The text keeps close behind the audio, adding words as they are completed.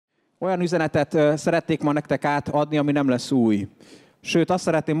Olyan üzenetet szeretnék ma nektek átadni, ami nem lesz új. Sőt, azt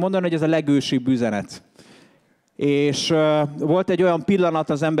szeretném mondani, hogy ez a legősibb üzenet. És volt egy olyan pillanat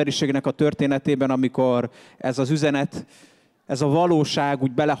az emberiségnek a történetében, amikor ez az üzenet, ez a valóság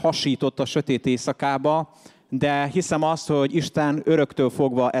úgy belehasított a sötét éjszakába, de hiszem azt, hogy Isten öröktől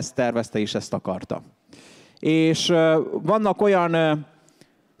fogva ezt tervezte és ezt akarta. És vannak olyan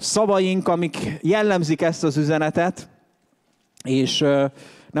szavaink, amik jellemzik ezt az üzenetet, és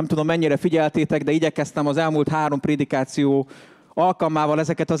nem tudom, mennyire figyeltétek, de igyekeztem az elmúlt 3 prédikáció alkalmával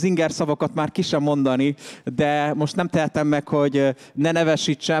ezeket az ingerszavakat már ki sem mondani, de most nem tehetem meg, hogy ne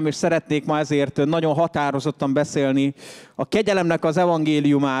nevesítsem, és szeretnék ma ezért nagyon határozottan beszélni a kegyelemnek az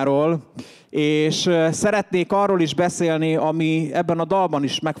evangéliumáról, és szeretnék arról is beszélni, ami ebben a dalban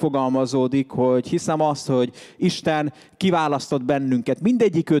is megfogalmazódik, hogy hiszem azt, hogy Isten kiválasztott bennünket,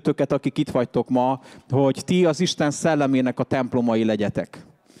 mindegyikőtöket, akik itt vagytok ma, hogy ti az Isten szellemének a templomai legyetek.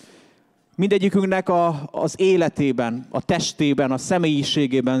 Mindegyikünknek az életében, a testében, a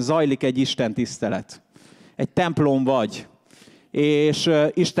személyiségében zajlik egy Isten tisztelet. Egy templom vagy, és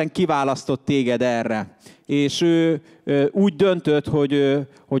Isten kiválasztott téged erre. És ő úgy döntött,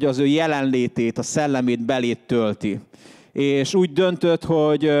 hogy az ő jelenlétét, a szellemét belét tölti. És úgy döntött,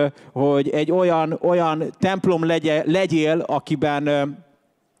 hogy egy olyan templom legyél, akiben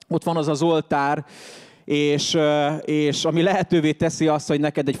ott van az az oltár, és ami lehetővé teszi azt, hogy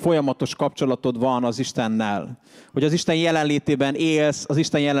neked egy folyamatos kapcsolatod van az Istennel. Hogy az Isten jelenlétében élsz, az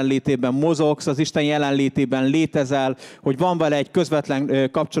Isten jelenlétében mozogsz, az Isten jelenlétében létezel, hogy van vele egy közvetlen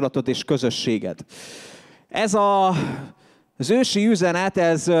kapcsolatod és közösséged. Ez az ősi üzenet,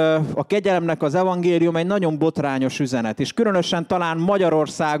 ez a kegyelemnek az evangélium egy nagyon botrányos üzenet, és különösen talán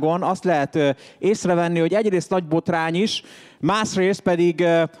Magyarországon azt lehet észrevenni, hogy egyrészt nagy botrány is, másrészt pedig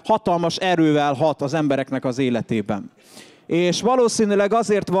hatalmas erővel hat az embereknek az életében. És valószínűleg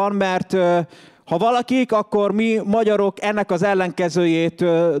azért van, mert ha valakik, akkor mi magyarok ennek az ellenkezőjét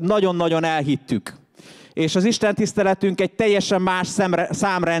nagyon-nagyon elhittük. És az Isten tiszteletünk egy teljesen más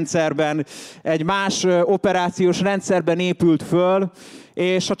számrendszerben, egy más operációs rendszerben épült föl,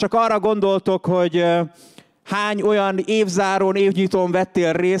 és ha csak arra gondoltok, hogy hány olyan évzárón, évnyitón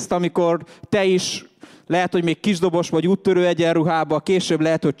vettél részt, amikor te is lehet, hogy még kisdobos vagy úttörő egyenruhába, később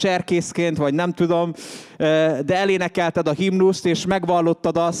lehet, hogy cserkészként, vagy nem tudom, de elénekelted a himnuszt, és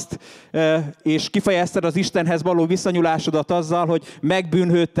megvallottad azt, és kifejezted az Istenhez való viszonyulásodat azzal, hogy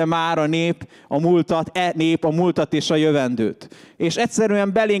megbűnhődte már a nép a múltat és a jövendőt. És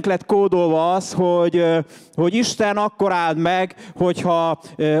egyszerűen belénk lett kódolva az, hogy Isten akkor áld meg, hogyha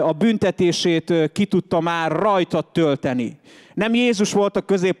a büntetését ki tudta már rajtad tölteni. Nem Jézus volt a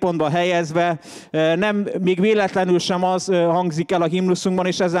középpontba helyezve, nem még véletlenül sem az hangzik el a himnuszunkban,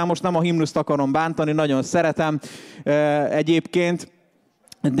 és ezzel most nem a himnuszt akarom bántani, nagyon szeretem egyébként,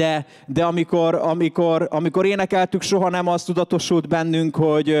 de amikor énekeltük, soha nem az tudatosult bennünk,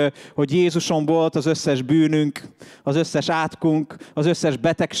 hogy Jézuson volt az összes bűnünk, az összes átkunk, az összes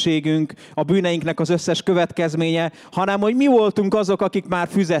betegségünk, a bűneinknek az összes következménye, hanem hogy mi voltunk azok, akik már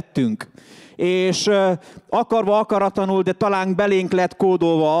füzettünk. És akarva akaratlanul, de talán belénk lett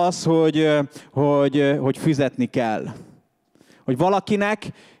kódolva az, hogy fizetni kell. Hogy valakinek,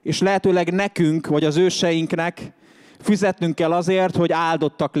 és lehetőleg nekünk, vagy az őseinknek fizetnünk kell azért, hogy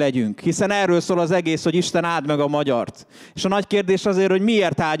áldottak legyünk. Hiszen erről szól az egész, hogy Isten áld meg a magyart. És a nagy kérdés azért, hogy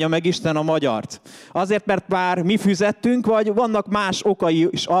miért áldja meg Isten a magyart? Azért, mert már mi fizettünk, vagy vannak más okai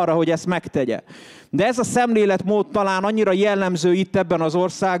is arra, hogy ezt megtegye. De ez a szemléletmód talán annyira jellemző itt ebben az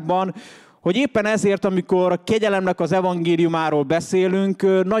országban, hogy éppen ezért, amikor a kegyelemnek az evangéliumáról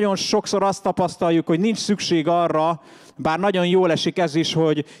beszélünk, nagyon sokszor azt tapasztaljuk, hogy nincs szükség arra, bár nagyon jól esik ez is,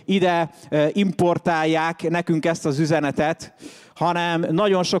 hogy ide importálják nekünk ezt az üzenetet, hanem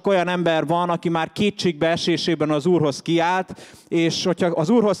nagyon sok olyan ember van, aki már kétségbe esésében az Úrhoz kiált, és hogyha az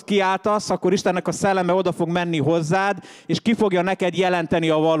Úrhoz kiáltasz, akkor Istennek a szelleme oda fog menni hozzád, és ki fogja neked jelenteni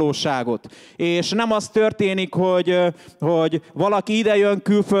a valóságot. És nem az történik, hogy valaki ide jön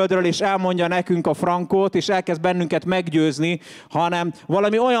külföldről, és elmondja nekünk a frankót, és elkezd bennünket meggyőzni, hanem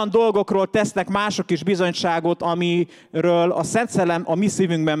valami olyan dolgokról tesznek mások is bizonyságot, amiről a Szent Szellem a mi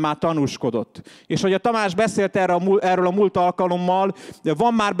szívünkben már tanúskodott. És hogy a Tamás beszélt erről a múlt alkalommal,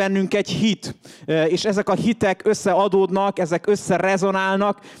 van már bennünk egy hit, és ezek a hitek összeadódnak, ezek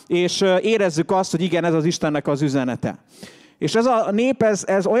összerezonálnak, és érezzük azt, hogy igen, ez az Istennek az üzenete. És ez a nép,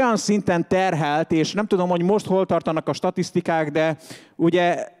 ez olyan szinten terhelt, és nem tudom, hogy most hol tartanak a statisztikák, de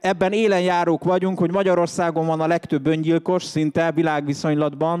ugye ebben élenjárók vagyunk, hogy Magyarországon van a legtöbb öngyilkos szinte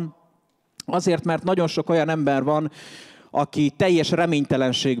világviszonylatban, azért, mert nagyon sok olyan ember van, aki teljes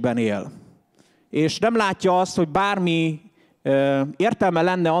reménytelenségben él. És nem látja azt, hogy bármi értelme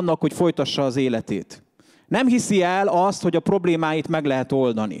lenne annak, hogy folytassa az életét. Nem hiszi el azt, hogy a problémáit meg lehet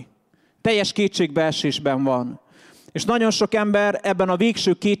oldani. Teljes kétségbeesésben van. És nagyon sok ember ebben a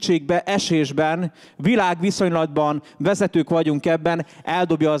végső kétségbeesésben, világviszonylatban, vezetők vagyunk ebben,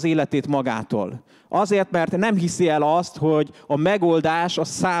 eldobja az életét magától. Azért, mert nem hiszi el azt, hogy a megoldás a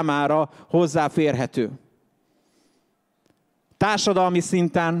számára hozzáférhető. Társadalmi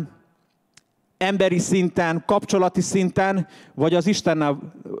szinten, emberi szinten, kapcsolati szinten, vagy az Istennel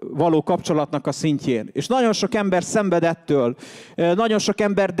való kapcsolatnak a szintjén. És nagyon sok ember szenved ettől, nagyon sok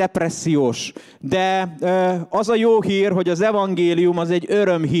ember depressziós, de az a jó hír, hogy az evangélium az egy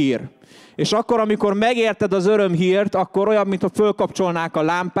örömhír. És akkor, amikor megérted az örömhírt, akkor olyan, mintha fölkapcsolnák a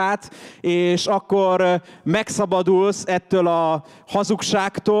lámpát, és akkor megszabadulsz ettől a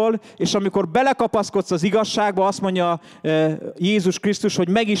hazugságtól, és amikor belekapaszkodsz az igazságba, azt mondja Jézus Krisztus, hogy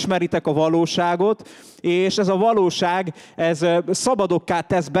megismeritek a valóságot, és ez a valóság, ez szabadokká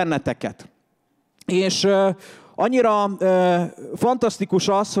tesz benneteket. És annyira fantasztikus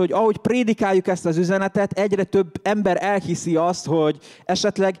az, hogy ahogy prédikáljuk ezt az üzenetet, egyre több ember elhiszi azt, hogy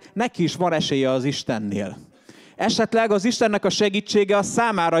esetleg neki is van esélye az Istennél. Esetleg az Istennek a segítsége a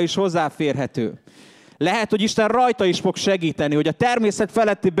számára is hozzáférhető. Lehet, hogy Isten rajta is fog segíteni, hogy a természet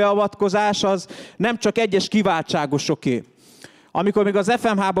feletti beavatkozás az nem csak egyes kiváltságosoké. Amikor még az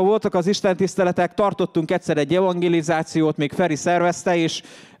FMH-ban voltak az istentiszteletek, tartottunk egyszer egy evangelizációt, még Feri szervezte, és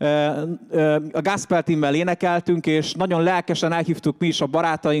a gospel teammel énekeltünk, és nagyon lelkesen elhívtuk mi is a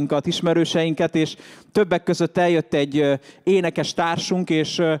barátainkat, ismerőseinket, és többek között eljött egy énekes társunk,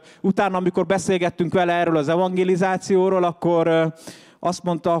 és utána, amikor beszélgettünk vele erről az evangelizációról, akkor azt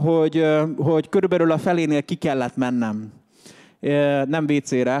mondta, hogy körülbelül a felénél ki kellett mennem. Nem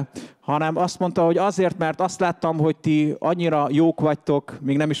WC-re, hanem azt mondta, hogy azért, mert azt láttam, hogy ti annyira jók vagytok,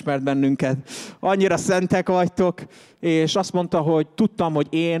 még nem ismert bennünket, annyira szentek vagytok, és azt mondta, hogy tudtam, hogy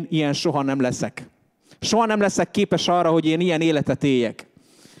én ilyen soha nem leszek. Soha nem leszek képes arra, hogy én ilyen életet éljek.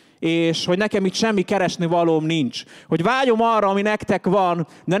 És hogy nekem itt semmi keresni valóm nincs. Hogy vágyom arra, ami nektek van,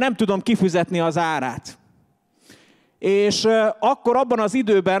 de nem tudom kifizetni az árát. És akkor abban az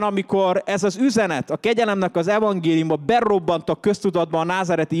időben, amikor ez az üzenet, a kegyelemnek az evangéliuma berobbant a köztudatba a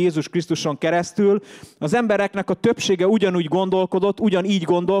názáreti Jézus Krisztuson keresztül, az embereknek a többsége ugyanúgy gondolkodott, ugyanígy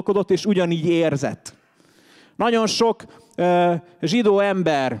gondolkodott, és ugyanígy érzett. Nagyon sok zsidó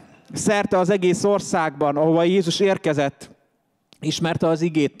ember szerte az egész országban, ahova Jézus érkezett, ismerte az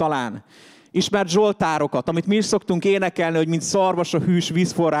igét talán. Ismert zsoltárokat, amit mi is szoktunk énekelni, hogy mint szarvas a hűs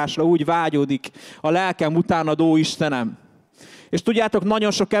vízforrásra úgy vágyódik a lelkem utánad, ó Istenem. És tudjátok,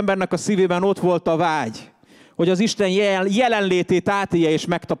 nagyon sok embernek a szívében ott volt a vágy, hogy az Isten jelenlétét átélje és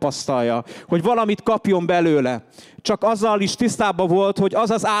megtapasztalja, hogy valamit kapjon belőle. Csak azzal is tisztában volt, hogy az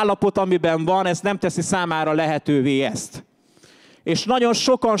az állapot, amiben van, ez nem teszi számára lehetővé ezt. És nagyon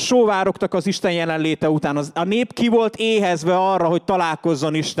sokan sóvárogtak az Isten jelenléte után. A nép ki volt éhezve arra, hogy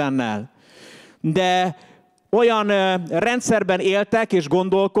találkozzon Istennel. De olyan rendszerben éltek és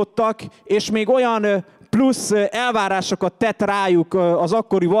gondolkodtak, és még olyan plusz elvárásokat tett rájuk az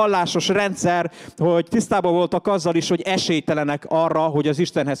akkori vallásos rendszer, hogy tisztában voltak azzal is, hogy esélytelenek arra, hogy az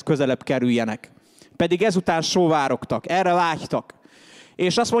Istenhez közelebb kerüljenek. Pedig ezután sóvárogtak, erre vágytak.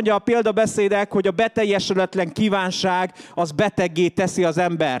 És azt mondja a példabeszédek, hogy a beteljesületlen kívánság az beteggé teszi az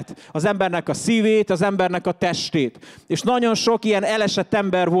embert. Az embernek a szívét, az embernek a testét. És nagyon sok ilyen elesett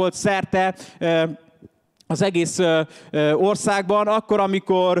ember volt szerte az egész országban, akkor,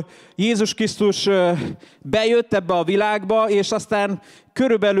 amikor Jézus Krisztus bejött ebbe a világba, és aztán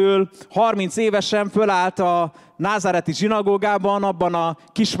körülbelül 30 évesen fölállt a názáreti zsinagógában, abban a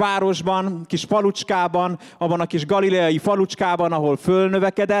kisvárosban, kis falucskában, abban a kis galileai falucskában, ahol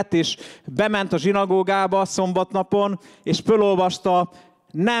fölnövekedett, és bement a zsinagógába szombatnapon, és fölolvasta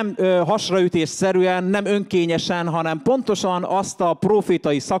nem hasraütésszerűen, nem önkényesen, hanem pontosan azt a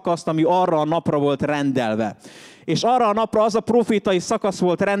profétai szakaszt, ami arra a napra volt rendelve. És arra a napra az a profétai szakasz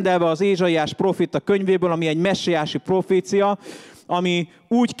volt rendelve az Ézsaiás proféta könyvéből, ami egy messiási profécia, ami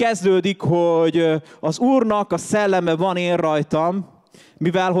úgy kezdődik, hogy az Úrnak a szelleme van én rajtam,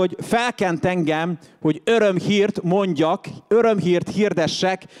 mivel hogy felkent engem, hogy örömhírt mondjak, örömhírt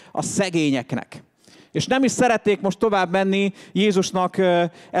hirdessek a szegényeknek. És nem is szeretnék most tovább menni Jézusnak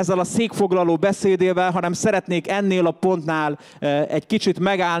ezzel a székfoglaló beszédével, hanem szeretnék ennél a pontnál egy kicsit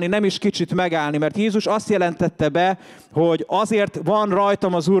megállni, nem is kicsit megállni, mert Jézus azt jelentette be, hogy azért van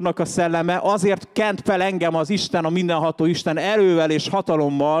rajtam az Úrnak a szelleme, azért kent fel engem az Isten, a mindenható Isten erővel és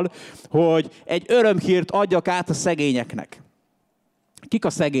hatalommal, hogy egy örömhírt adjak át a szegényeknek. Kik a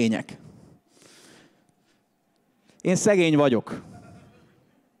szegények? Én szegény vagyok.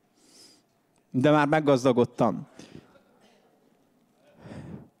 De már meggazdagodtam.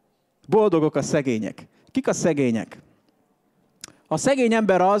 Boldogok a szegények. Kik a szegények? A szegény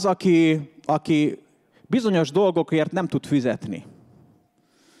ember az, aki bizonyos dolgokért nem tud fizetni.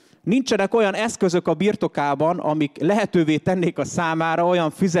 Nincsenek olyan eszközök a birtokában, amik lehetővé tennék a számára,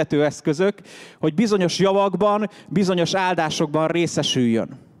 olyan fizetőeszközök, hogy bizonyos javakban, bizonyos áldásokban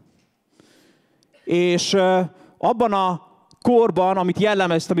részesüljön. És abban a korban, amit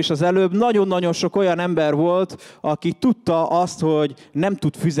jellemeztem is az előbb, nagyon-nagyon sok olyan ember volt, aki tudta azt, hogy nem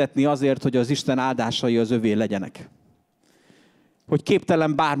tud fizetni azért, hogy az Isten áldásai az övé legyenek. Hogy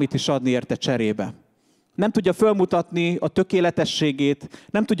képtelen bármit is adni érte cserébe. Nem tudja fölmutatni a tökéletességét,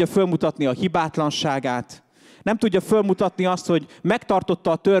 nem tudja fölmutatni a hibátlanságát, nem tudja fölmutatni azt, hogy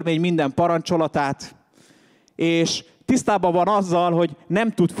megtartotta a törvény minden parancsolatát, és tisztában van azzal, hogy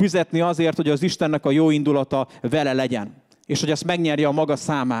nem tud fizetni azért, hogy az Istennek a jó indulata vele legyen, és hogy azt megnyerje a maga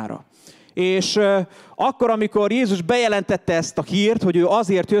számára. És akkor, amikor Jézus bejelentette ezt a hírt, hogy ő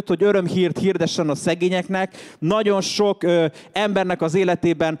azért jött, hogy örömhírt hirdessen a szegényeknek, nagyon sok embernek az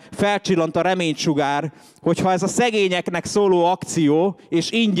életében felcsillant a reménysugár, hogyha ez a szegényeknek szóló akció,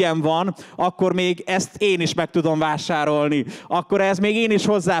 és ingyen van, akkor még ezt én is meg tudom vásárolni. Akkor ez még én is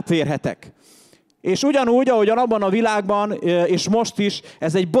hozzáférhetek. És ugyanúgy, ahogyan abban a világban, és most is,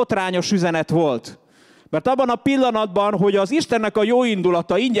 ez egy botrányos üzenet volt. Mert abban a pillanatban, hogy az Istennek a jó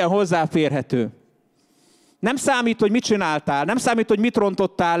indulata ingyen hozzáférhető, nem számít, hogy mit csináltál, nem számít, hogy mit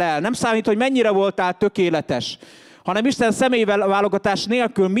rontottál el, nem számít, hogy mennyire voltál tökéletes, hanem Isten személyválogatás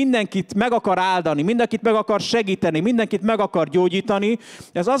nélkül mindenkit meg akar áldani, mindenkit meg akar segíteni, mindenkit meg akar gyógyítani.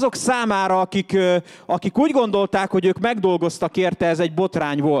 Ez azok számára, akik úgy gondolták, hogy ők megdolgoztak érte, ez egy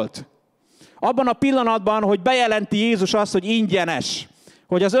botrány volt. Abban a pillanatban, hogy bejelenti Jézus azt, hogy ingyenes,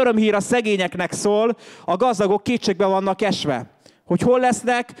 hogy az örömhír a szegényeknek szól, a gazdagok kétségbe vannak esve. Hogy hol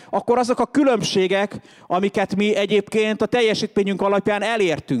lesznek, akkor azok a különbségek, amiket mi egyébként a teljesítményünk alapján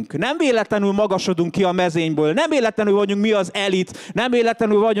elértünk. Nem véletlenül magasodunk ki a mezényből, nem véletlenül vagyunk mi az elit, nem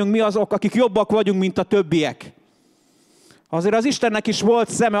véletlenül vagyunk mi azok, akik jobbak vagyunk, mint a többiek. Azért az Istennek is volt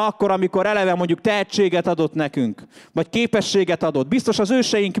szeme akkor, amikor eleve mondjuk tehetséget adott nekünk, vagy képességet adott. Biztos az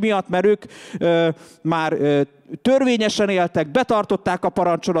őseink miatt, mert ők már törvényesen éltek, betartották a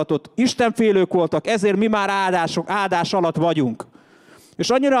parancsolatot, istenfélők voltak, ezért mi már áldás alatt vagyunk. És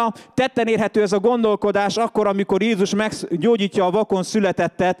annyira tetten érhető ez a gondolkodás akkor, amikor Jézus meggyógyítja a vakon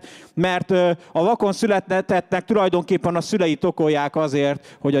születettet, mert a vakon születettetnek tulajdonképpen a szülei tokolják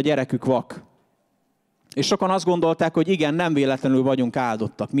azért, hogy a gyerekük vak. És sokan azt gondolták, hogy igen, nem véletlenül vagyunk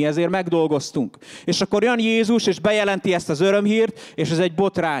áldottak. Mi ezért megdolgoztunk. És akkor jön Jézus, és bejelenti ezt az örömhírt, és ez egy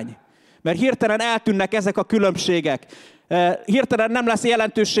botrány. Mert hirtelen eltűnnek ezek a különbségek. Hirtelen nem lesz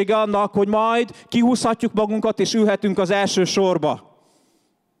jelentősége annak, hogy majd kihúzhatjuk magunkat, és ülhetünk az első sorba.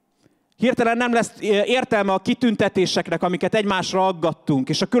 Hirtelen nem lesz értelme a kitüntetéseknek, amiket egymásra aggattunk,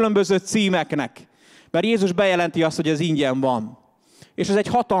 és a különböző címeknek. Mert Jézus bejelenti azt, hogy ez ingyen van. És ez egy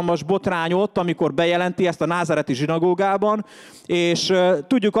hatalmas botrány ott, amikor bejelenti ezt a názáreti zsinagógában, és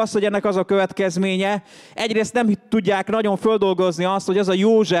tudjuk azt, hogy ennek az a következménye. Egyrészt nem tudják nagyon földolgozni azt, hogy az a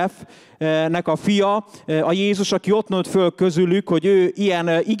Józsefnek a fia, a Jézus, aki ott nőtt föl közülük, hogy ő ilyen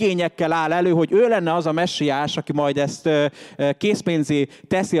igényekkel áll elő, hogy ő lenne az a messiás, aki majd ezt készpénzé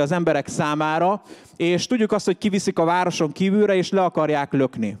teszi az emberek számára, és tudjuk azt, hogy kiviszik a városon kívülre, és le akarják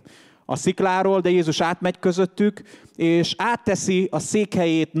lökni a szikláról, de Jézus átmegy közöttük, és átteszi a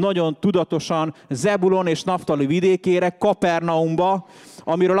székhelyét nagyon tudatosan Zebulon és Naftali vidékére, Kapernaumba,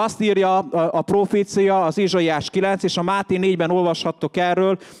 amiről azt írja a profécia, az Ézsaiás 9, és a Máté 4-ben olvashattok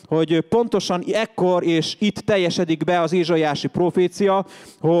erről, hogy pontosan ekkor és itt teljesedik be az ézsaiási profécia,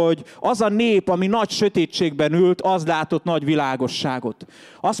 hogy az a nép, ami nagy sötétségben ült, az látott nagy világosságot.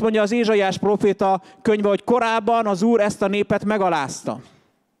 Azt mondja az Ézsaiás proféta könyve, hogy korábban az Úr ezt a népet megalázta.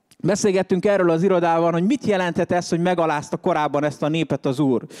 Beszélgettünk erről az irodában, hogy mit jelenthet ez, hogy megalázta korábban ezt a népet az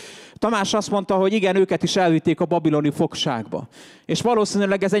Úr. Tamás azt mondta, hogy igen, őket is elvitték a babiloni fogságba. És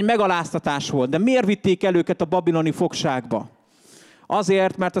valószínűleg ez egy megaláztatás volt. De miért vitték el őket a babiloni fogságba?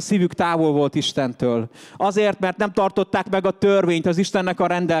 Azért, mert a szívük távol volt Istentől. Azért, mert nem tartották meg a törvényt, az Istennek a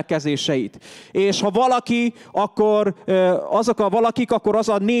rendelkezéseit. És ha valaki, akkor azok a valakik, akkor az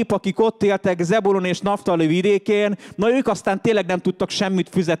a nép, akik ott éltek Zebulon és Naftali vidékén, na ők aztán tényleg nem tudtak semmit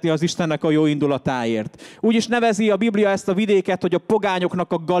fizetni az Istennek a jó indulatáért. Úgy is nevezi a Biblia ezt a vidéket, hogy a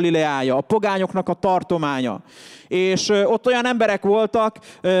pogányoknak a Galileája, a pogányoknak a tartománya. És ott olyan emberek voltak,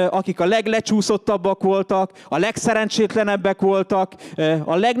 akik a leglecsúszottabbak voltak, a legszerencsétlenebbek voltak,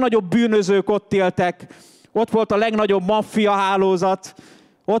 a legnagyobb bűnözők ott éltek, ott volt a legnagyobb maffia hálózat,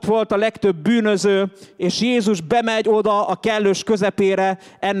 ott volt a legtöbb bűnöző, és Jézus bemegy oda a kellős közepére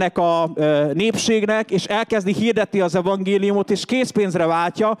ennek a népségnek, és elkezdi hirdetni az evangéliumot, és készpénzre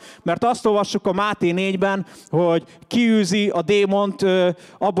váltja, mert azt olvassuk a Máté 4-ben, hogy kiűzi a démont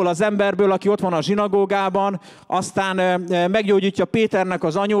abból az emberből, aki ott van a zsinagógában, aztán meggyógyítja Péternek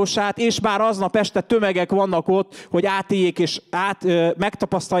az anyósát, és már aznap este tömegek vannak ott, hogy átéljék és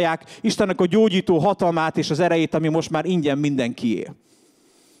megtapasztalják Istennek a gyógyító hatalmát és az erejét, ami most már ingyen mindenkié.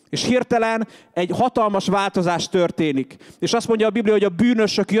 És hirtelen egy hatalmas változás történik. És azt mondja a Biblia, hogy a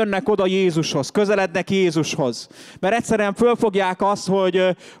bűnösök jönnek oda Jézushoz, közelednek Jézushoz. Mert egyszerűen fölfogják azt,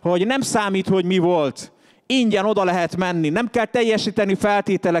 hogy nem számít, hogy mi volt. Ingyen oda lehet menni, nem kell teljesíteni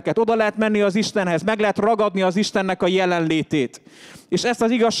feltételeket, oda lehet menni az Istenhez, meg lehet ragadni az Istennek a jelenlétét. És ezt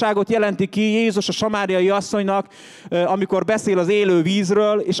az igazságot jelenti ki Jézus a samáriai asszonynak, amikor beszél az élő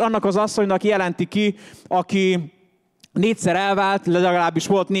vízről, és annak az asszonynak jelenti ki, aki 4-szer elvált, legalábbis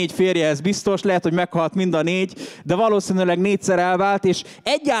volt 4 férje, ez biztos, lehet, hogy meghalt mind a 4, de valószínűleg 4-szer elvált, és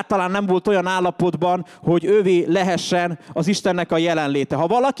egyáltalán nem volt olyan állapotban, hogy ővé lehessen az Istennek a jelenléte. Ha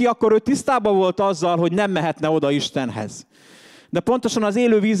valaki, akkor ő tisztában volt azzal, hogy nem mehetne oda Istenhez. De pontosan az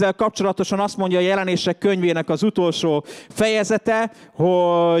élő vízzel kapcsolatosan azt mondja a Jelenések könyvének az utolsó fejezete,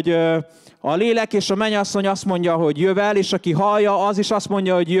 hogy a lélek és a mennyasszony azt mondja, hogy jövel, és aki hallja, az is azt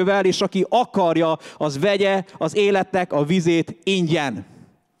mondja, hogy jövel, és aki akarja, az vegye az életnek a vizét ingyen.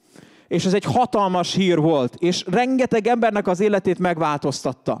 És ez egy hatalmas hír volt, és rengeteg embernek az életét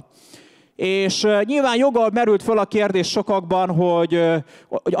megváltoztatta. És nyilván joggal merült föl a kérdés sokakban, hogy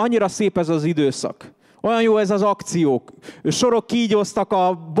annyira szép ez az időszak. Olyan jó ez az akciók. Sorok kígyóztak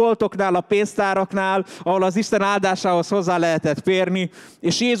a boltoknál, a pénztáraknál, ahol az Isten áldásához hozzá lehetett férni,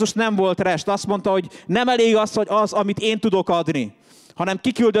 és Jézus nem volt rest. Azt mondta, hogy nem elég az, hogy az, amit én tudok adni, hanem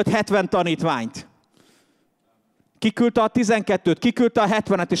kiküldött 70 tanítványt. Kiküldte a 12-t, kiküldte a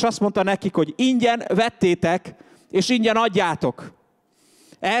 70-et, és azt mondta nekik, hogy ingyen vettétek, és ingyen adjátok.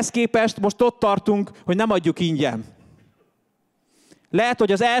 Ehhez képest most ott tartunk, hogy nem adjuk ingyen. Lehet,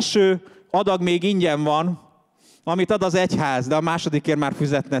 hogy az első adag még ingyen van, amit ad az egyház, de a másodikért már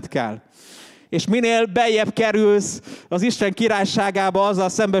fizetned kell. És minél beljebb kerülsz az Isten királyságába, azzal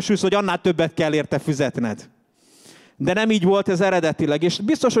szembesülsz, hogy annál többet kell érte fizetned. De nem így volt ez eredetileg. És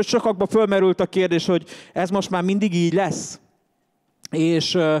biztos, hogy sokakban fölmerült a kérdés, hogy ez most már mindig így lesz.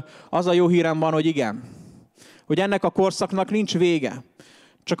 És az a jó hírem van, hogy igen. Hogy ennek a korszaknak nincs vége.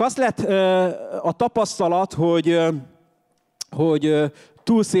 Csak azt lett a tapasztalat, hogy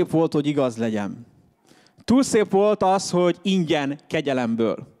túl szép volt, hogy igaz legyen. Túl szép volt az, hogy ingyen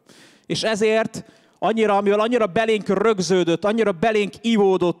kegyelemből. És ezért mivel annyira belénk rögződött, annyira belénk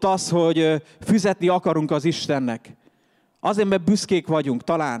ivódott az, hogy fizetni akarunk az Istennek. Azért, mert büszkék vagyunk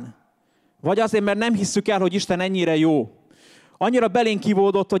talán. Vagy azért, mert nem hisszük el, hogy Isten ennyire jó. Annyira belénk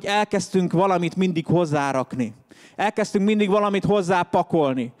ivódott, hogy elkezdtünk valamit mindig hozzárakni. Elkezdtünk mindig valamit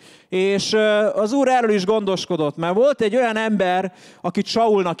hozzápakolni. És az Úr erről is gondoskodott, mert volt egy olyan ember, akit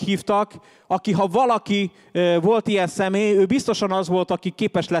Saulnak hívtak, aki, ha valaki volt ilyen személy, ő biztosan az volt, aki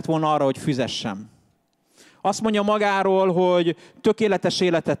képes lett volna arra, hogy fizessen. Azt mondja magáról, hogy tökéletes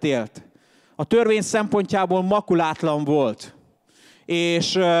életet élt. A törvény szempontjából makulátlan volt.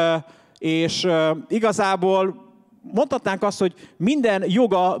 És igazából mondhatnánk azt, hogy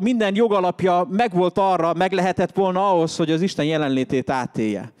minden jogalapja megvolt arra, meg lehetett volna ahhoz, hogy az Isten jelenlétét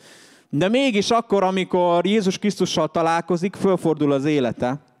átélje. De mégis akkor, amikor Jézus Krisztussal találkozik, fölfordul az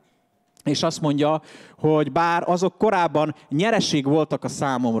élete, és azt mondja, hogy bár azok korábban nyereség voltak a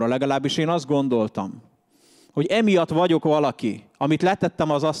számomra, legalábbis én azt gondoltam, hogy emiatt vagyok valaki, amit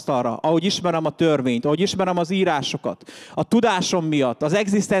letettem az asztalra, ahogy ismerem a törvényt, ahogy ismerem az írásokat, a tudásom miatt, az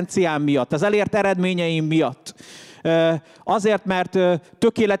egzisztenciám miatt, az elért eredményeim miatt. Azért, mert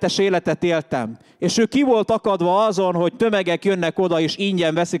tökéletes életet éltem. És ő ki volt akadva azon, hogy tömegek jönnek oda, és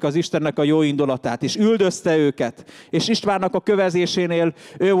ingyen veszik az Istennek a jó indulatát, és üldözte őket. És Istvánnak a kövezésénél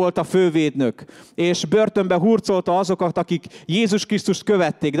ő volt a fővédnök. És börtönbe hurcolta azokat, akik Jézus Krisztust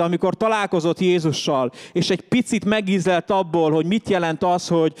követték. De amikor találkozott Jézussal, és egy picit megízlelt abból, hogy mit jelent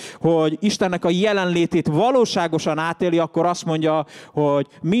az, hogy Istennek a jelenlétét valóságosan átéli, akkor azt mondja, hogy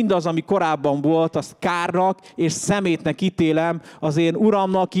mindaz, ami korábban volt, azt kárnak és szemétnek ítélem az én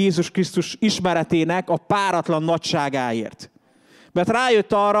Uramnak, Jézus Krisztus ismeretének a páratlan nagyságáért. Mert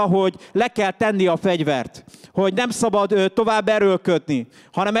rájött arra, hogy le kell tenni a fegyvert, hogy nem szabad tovább erőlködni,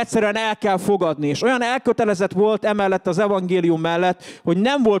 hanem egyszerűen el kell fogadni. És olyan elkötelezett volt emellett az evangélium mellett, hogy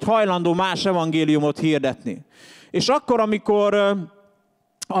nem volt hajlandó más evangéliumot hirdetni. És akkor, amikor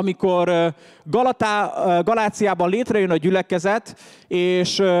amikor Galáciában létrejön a gyülekezet,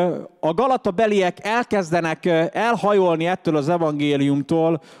 és a galatabeliek elkezdenek elhajolni ettől az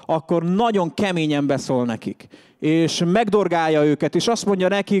evangéliumtól, akkor nagyon keményen beszól nekik. És megdorgálja őket, és azt mondja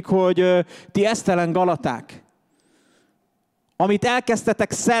nekik, hogy ti esztelen galaták, amit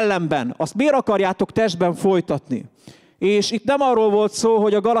elkezdtetek szellemben, azt miért akarjátok testben folytatni? És itt nem arról volt szó,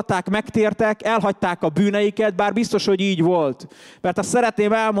 hogy a galaták megtértek, elhagyták a bűneiket, bár biztos, hogy így volt. Mert azt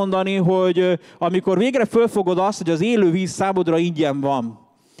szeretném elmondani, hogy amikor végre fölfogod azt, hogy az élővíz számodra ingyen van,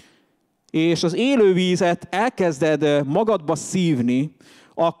 és az élővízet elkezded magadba szívni,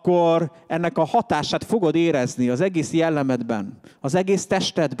 akkor ennek a hatását fogod érezni az egész jellemedben, az egész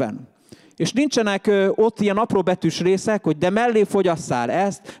testedben. És nincsenek ott ilyen apróbetűs részek, hogy de mellé fogyasszál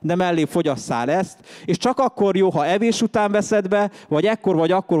ezt, de mellé fogyasszál ezt, és csak akkor jó, ha evés után veszed be, vagy ekkor,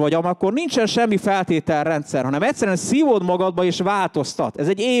 vagy akkor, vagy amakkor. Nincsen semmi feltételrendszer, hanem egyszerűen szívod magadba és változtat. Ez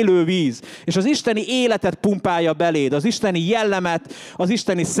egy élő víz, és az isteni életet pumpálja beléd, az isteni jellemet, az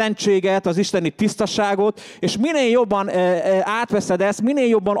isteni szentséget, az isteni tisztaságot, és minél jobban átveszed ezt, minél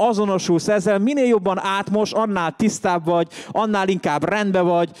jobban azonosulsz ezzel, minél jobban átmos, annál tisztább vagy, annál inkább rendben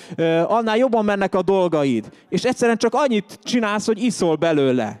vagy, annál jobban mennek a dolgaid. És egyszerűen csak annyit csinálsz, hogy iszol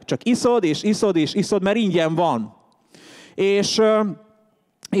belőle. Csak iszod, és iszod, és iszod, mert ingyen van.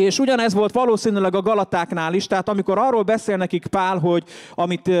 És ugyanez volt valószínűleg a galatáknál is, tehát amikor arról beszél nekik Pál, hogy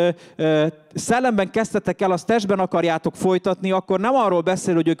amit szellemben kezdtetek el, azt testben akarjátok folytatni, akkor nem arról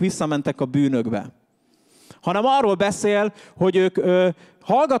beszél, hogy ők visszamentek a bűnökbe, hanem arról beszél, hogy ők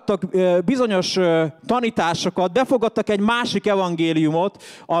hallgattak bizonyos tanításokat, befogadtak egy másik evangéliumot,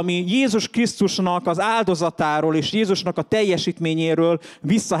 ami Jézus Krisztusnak az áldozatáról és Jézusnak a teljesítményéről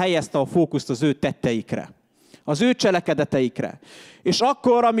visszahelyezte a fókuszt az ő tetteikre, az ő cselekedeteikre. És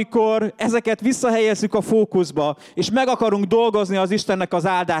akkor, amikor ezeket visszahelyezzük a fókuszba, és meg akarunk dolgozni az Istennek az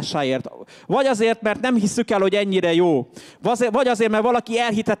áldásáért, vagy azért, mert nem hisszük el, hogy ennyire jó, vagy azért, mert valaki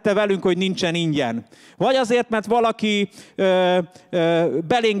elhitette velünk, hogy nincsen ingyen, vagy azért, mert valaki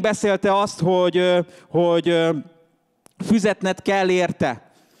belénk beszélte azt, hogy fizetned kell érte,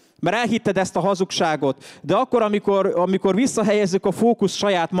 mert elhitted ezt a hazugságot. De akkor, amikor visszahelyezzük a fókusz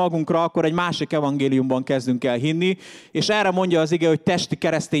saját magunkra, akkor egy másik evangéliumban kezdünk el hinni, és erre mondja az ige, hogy testi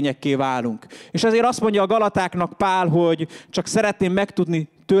keresztényekké válunk. És ezért azt mondja a galatáknak Pál, hogy csak szeretném megtudni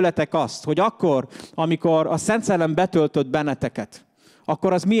tőletek azt, hogy akkor, amikor a Szent Szellem betöltött benneteket,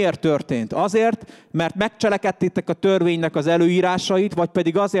 akkor az miért történt? Azért, mert megcselekedtétek a törvénynek az előírásait, vagy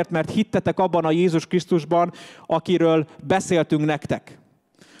pedig azért, mert hittetek abban a Jézus Krisztusban, akiről beszéltünk nektek.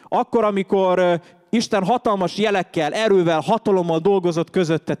 Akkor, amikor Isten hatalmas jelekkel, erővel, hatalommal dolgozott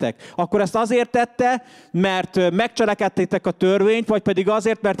közöttetek, akkor ezt azért tette, mert megcselekedtétek a törvényt, vagy pedig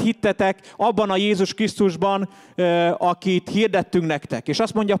azért, mert hittetek abban a Jézus Krisztusban, akit hirdettünk nektek. És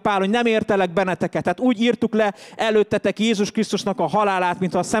azt mondja Pál, hogy nem értelek benneteket. Tehát úgy írtuk le előttetek Jézus Krisztusnak a halálát,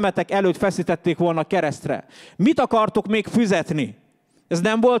 mintha a szemetek előtt feszítették volna keresztre. Mit akartok még fizetni? Ez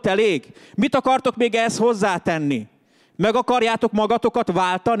nem volt elég? Mit akartok még ehhez hozzátenni? Meg akarjátok magatokat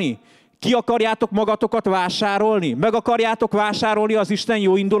váltani? Ki akarjátok magatokat vásárolni? Meg akarjátok vásárolni az Isten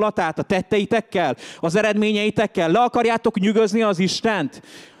jó indulatát a tetteitekkel, az eredményeitekkel? Le akarjátok nyűgözni az Istent?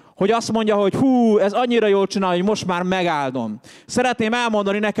 Hogy azt mondja, hogy hú, ez annyira jól csinál, hogy most már megáldom. Szeretném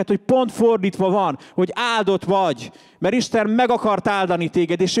elmondani neked, hogy pont fordítva van, hogy áldott vagy, mert Isten meg akart áldani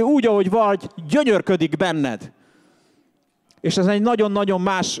téged, és ő úgy, ahogy vagy, gyönyörködik benned. És ez egy nagyon-nagyon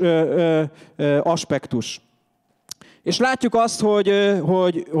más aspektus. És látjuk azt,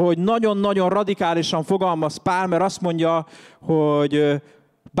 hogy nagyon-nagyon radikálisan fogalmaz Pál, mert azt mondja, hogy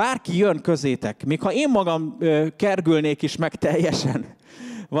bárki jön közétek, még ha én magam kergülnék is meg teljesen,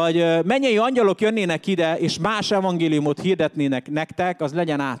 vagy mennyei angyalok jönnének ide, és más evangéliumot hirdetnének nektek, az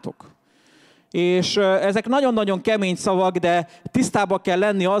legyen átok. És ezek nagyon-nagyon kemény szavak, de tisztába kell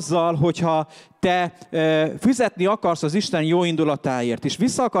lenni azzal, hogyha te fizetni akarsz az Isten jó indulatáért, és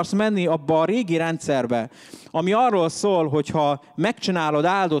vissza akarsz menni abba a régi rendszerbe, ami arról szól, hogyha megcsinálod,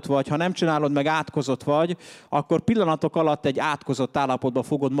 áldott vagy, ha nem csinálod, meg átkozott vagy, akkor pillanatok alatt egy átkozott állapotba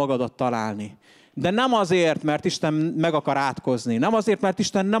fogod magadat találni. De nem azért, mert Isten meg akar átkozni, nem azért, mert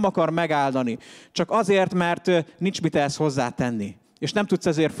Isten nem akar megáldani, csak azért, mert nincs mit ehhez hozzátenni, és nem tudsz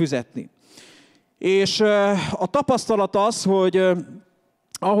ezért fizetni. És a tapasztalat az, hogy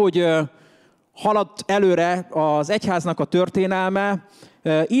ahogy haladt előre az egyháznak a történelme,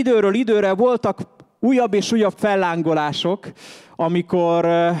 időről időre voltak újabb és újabb fellángolások,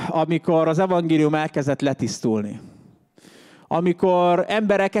 amikor az evangélium elkezdett letisztulni. Amikor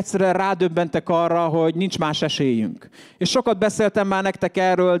emberek egyszerűen rádöbbentek arra, hogy nincs más esélyünk. És sokat beszéltem már nektek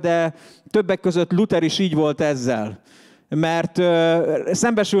erről, de többek között Luther is így volt ezzel. mert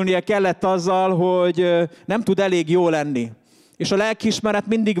szembesülnie kellett azzal, hogy nem tud elég jó lenni. És a lelkiismeret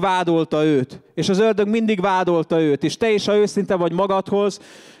mindig vádolta őt, és az ördög mindig vádolta őt, és te is, ha őszinte vagy magadhoz,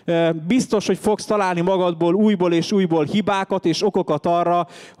 biztos, hogy fogsz találni magadból újból és újból hibákat és okokat arra,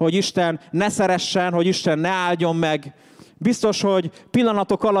 hogy Isten ne szeressen, hogy Isten ne áldjon meg. Biztos, hogy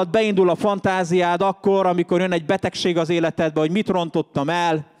pillanatok alatt beindul a fantáziád akkor, amikor jön egy betegség az életedbe, hogy mit rontottam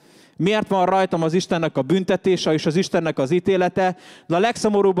el, miért van rajtam az Istennek a büntetése és az Istennek az ítélete, de a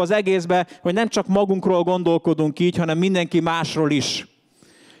legszomorúbb az egészben, hogy nem csak magunkról gondolkodunk így, hanem mindenki másról is.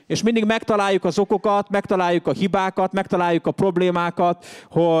 És mindig megtaláljuk az okokat, megtaláljuk a hibákat, megtaláljuk a problémákat,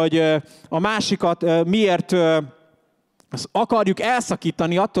 hogy a másikat miért akarjuk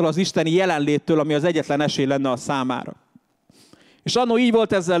elszakítani attól az isteni jelenléttől, ami az egyetlen esély lenne a számára. És annó így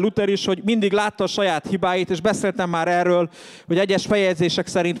volt ezzel Luther is, hogy mindig látta a saját hibáit, és beszéltem már erről, hogy egyes feljegyzések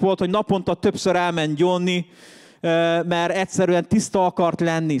szerint volt, hogy naponta többször elment gyónni, mert egyszerűen tiszta akart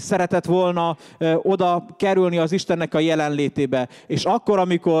lenni, szeretett volna oda kerülni az Istennek a jelenlétébe. És akkor,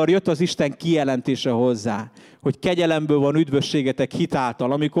 amikor jött az Isten kijelentése hozzá, hogy kegyelemből van üdvösségetek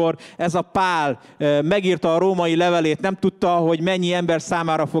hitáltal, amikor ez a Pál megírta a római levelét, nem tudta, hogy mennyi ember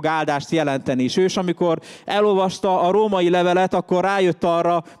számára fog áldást jelenteni. És ő is, amikor elolvasta a római levelet, akkor rájött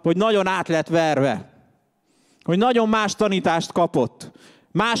arra, hogy nagyon át lett verve, hogy nagyon más tanítást kapott.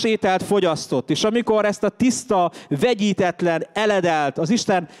 Más ételt fogyasztott, és amikor ezt a tiszta, vegyítetlen, eledelt, az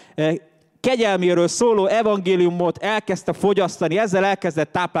Isten kegyelméről szóló evangéliumot elkezdte fogyasztani, ezzel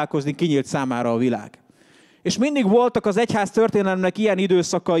elkezdett táplálkozni, kinyílt számára a világ. És mindig voltak az egyház történelemnek ilyen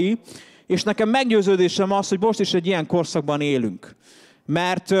időszakai, és nekem meggyőződésem az, hogy most is egy ilyen korszakban élünk.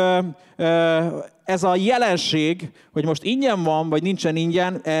 Mert ez a jelenség, hogy most ingyen van, vagy nincsen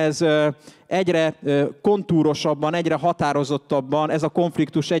ingyen, ez egyre kontúrosabban, egyre határozottabban, ez a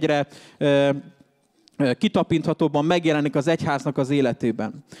konfliktus egyre kitapinthatóbban megjelenik az egyháznak az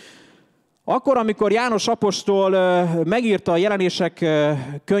életében. Akkor, amikor János apostol megírta a Jelenések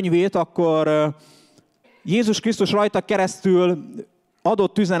könyvét, akkor Jézus Krisztus rajta keresztül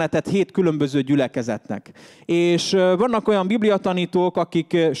adott üzenetet 7 különböző gyülekezetnek. És vannak olyan bibliatanítók,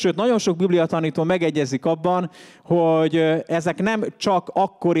 akik, sőt nagyon sok bibliatanító megegyezik abban, hogy ezek nem csak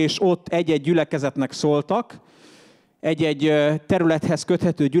akkor és ott egy-egy gyülekezetnek szóltak, egy-egy területhez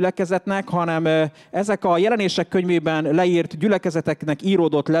köthető gyülekezetnek, hanem ezek a Jelenések könyvében leírt gyülekezeteknek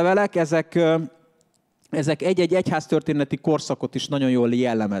íródott levelek, ezek egy-egy egyháztörténeti korszakot is nagyon jól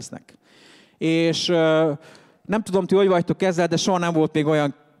jellemeznek. És nem tudom, ti hogy vagytok ezzel, de soha nem volt még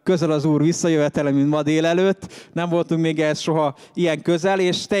olyan közel az Úr visszajövetele, mint ma délelőtt. Nem voltunk még ehhez soha ilyen közel,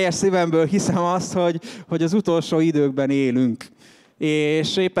 és teljes szívemből hiszem azt, hogy az utolsó időkben élünk.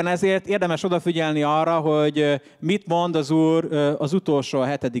 És éppen ezért érdemes odafigyelni arra, hogy mit mond az Úr az utolsó, a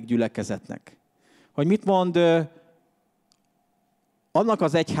 7. gyülekezetnek. Hogy mit mond annak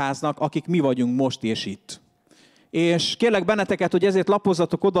az egyháznak, akik mi vagyunk most és itt. És kérlek benneteket, hogy ezért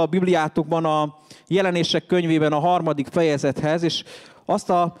lapozzatok oda a Bibliátokban a Jelenések könyvében a 3. fejezethez, és azt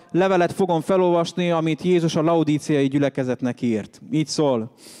a levelet fogom felolvasni, amit Jézus a laudíciai gyülekezetnek írt. Így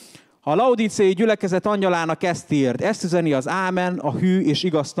szól. A laudíciai gyülekezet angyalának ezt írd, ezt üzeni az Ámen, a hű és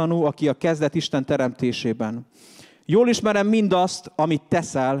igaz tanú, aki a kezdet Isten teremtésében. Jól ismerem mindazt, amit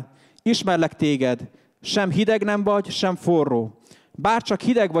teszel, ismerlek téged, sem hideg nem vagy, sem forró. Bár csak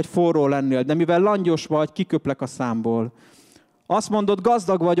hideg vagy forró lennél, de mivel langyos vagy, kiköplek a számból. Azt mondod,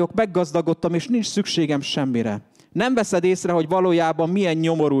 gazdag vagyok, meggazdagodtam, és nincs szükségem semmire. Nem veszed észre, hogy valójában milyen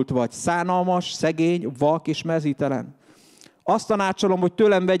nyomorult vagy, szánalmas, szegény, vak és mezítelen. Azt tanácsolom, hogy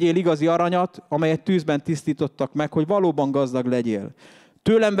tőlem vegyél igazi aranyat, amelyet tűzben tisztítottak meg, hogy valóban gazdag legyél.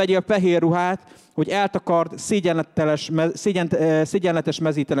 Tőlem vegyél fehér ruhát, hogy eltakard szégyenletes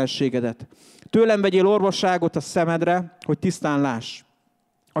mezítelenségedet. Tőlem vegyél orvosságot a szemedre, hogy tisztán láss.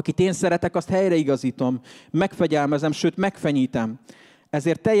 Akit én szeretek, azt helyreigazítom, megfegyelmezem, sőt megfenyítem.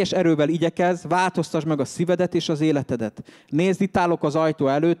 Ezért teljes erővel igyekezz, változtasd meg a szívedet és az életedet. Nézd, itt állok az ajtó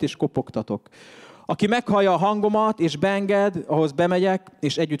előtt, és kopogtatok. Aki meghallja a hangomat, és beenged, ahhoz bemegyek,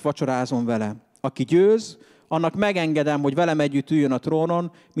 és együtt vacsorázom vele. Aki győz, annak megengedem, hogy velem együtt üljön a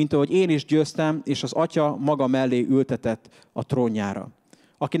trónon, mint ahogy én is győztem, és az Atya maga mellé ültetett a trónjára.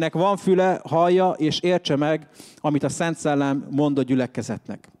 Akinek van füle, hallja és értse meg, amit a Szent Szellem mond a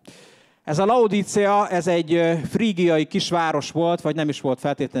gyülekezetnek. Ez a Laodícea, ez egy frígiai kisváros volt, vagy nem is volt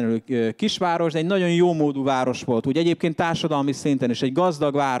feltétlenül kisváros, de egy nagyon jómódú város volt. Úgy egyébként társadalmi szinten is egy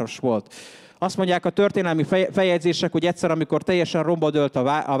gazdag város volt. Azt mondják a történelmi feljegyzések, hogy egyszer, amikor teljesen romba dőlt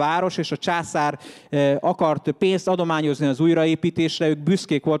a város, és a császár akart pénzt adományozni az újraépítésre, ők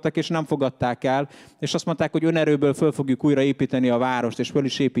büszkék voltak, és nem fogadták el, és azt mondták, hogy önerőből föl fogjuk újraépíteni a várost, és föl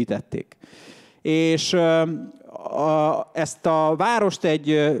is építették. És ezt a várost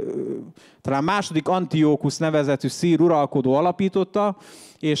egy talán második Antiókusz nevezetű szír uralkodó alapította,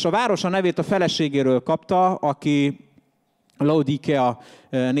 és a város a nevét a feleségéről kapta, aki Laodikea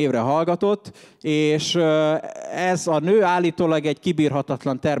névre hallgatott, és ez a nő állítólag egy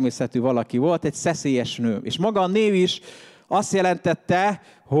kibírhatatlan természetű valaki volt, egy szeszélyes nő. És maga a név is azt jelentette,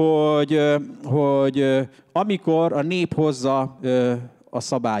 hogy amikor a nép hozza a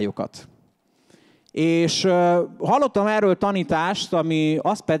szabályokat. És hallottam erről tanítást, ami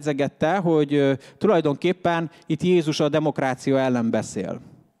azt pedzegette, hogy tulajdonképpen itt Jézus a demokrácia ellen beszél.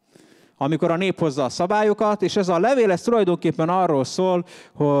 Amikor a nép hozza a szabályokat, és ez a levél ez tulajdonképpen arról szól,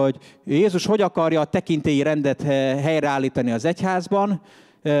 hogy Jézus hogy akarja a tekintélyi rendet helyreállítani az egyházban,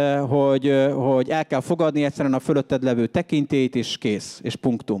 hogy el kell fogadni egyszerűen a fölötted levő tekintélyt, és kész, és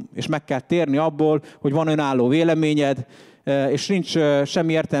punktum. És meg kell térni abból, hogy van önálló véleményed, és nincs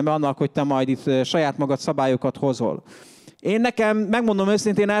semmi értelme annak, hogy te majd itt saját magad szabályokat hozol. Én nekem, megmondom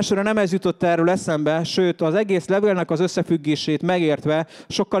őszintén, elsőre nem ez jutott erről eszembe, sőt az egész levélnek az összefüggését megértve,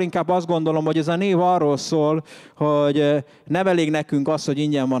 sokkal inkább azt gondolom, hogy ez a név arról szól, hogy nem elég nekünk az, hogy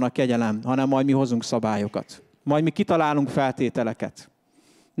ingyen van a kegyelem, hanem majd mi hozunk szabályokat. Majd mi kitalálunk feltételeket.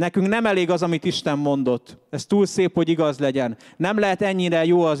 Nekünk nem elég az, amit Isten mondott. Ez túl szép, hogy igaz legyen. Nem lehet ennyire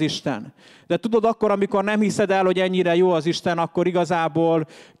jó az Isten. De tudod, akkor, amikor nem hiszed el, hogy ennyire jó az Isten, akkor igazából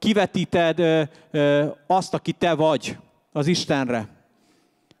kivetíted azt, aki te vagy az Istenre.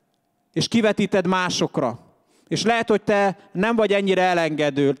 És kivetíted másokra. És lehet, hogy te nem vagy ennyire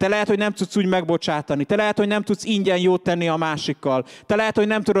elengedő. Te lehet, hogy nem tudsz úgy megbocsátani. Te lehet, hogy nem tudsz ingyen jót tenni a másikkal. Te lehet, hogy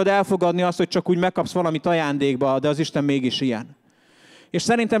nem tudod elfogadni azt, hogy csak úgy megkapsz valamit ajándékba, de az Isten mégis ilyen. És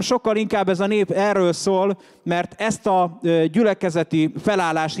szerintem sokkal inkább ez a nép erről szól, mert ezt a gyülekezeti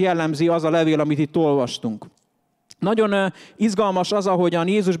felállást jellemzi az a levél, amit itt olvastunk. Nagyon izgalmas az, ahogyan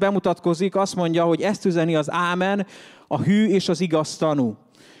Jézus bemutatkozik, azt mondja, hogy ezt üzeni az ámen, a hű és az igaz tanú.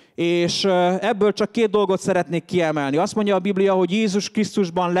 És ebből csak két dolgot szeretnék kiemelni. Azt mondja a Biblia, hogy Jézus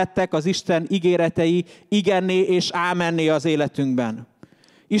Krisztusban lettek az Isten ígéretei igenné és ámenné az életünkben.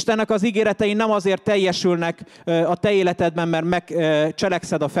 Istennek az ígéretei nem azért teljesülnek a te életedben, mert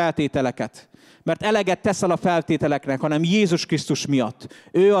megcselekszed a feltételeket. Mert eleget teszel a feltételeknek, hanem Jézus Krisztus miatt.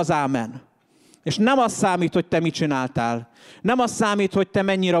 Ő az ámen. És nem az számít, hogy te mit csináltál. Nem az számít, hogy te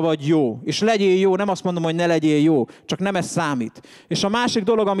mennyire vagy jó. És legyél jó, nem azt mondom, hogy ne legyél jó. Csak nem ez számít. És a másik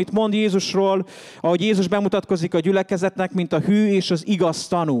dolog, amit mond Jézusról, ahogy Jézus bemutatkozik a gyülekezetnek, mint a hű és az igaz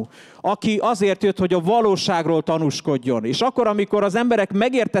tanú. Aki azért jött, hogy a valóságról tanúskodjon. És akkor, amikor az emberek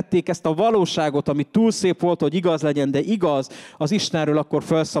megértették ezt a valóságot, ami túl szép volt, hogy igaz legyen, de igaz az Istenről, akkor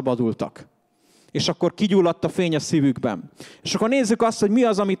felszabadultak. És akkor kigyulladt a fény a szívükben. És akkor nézzük azt, hogy mi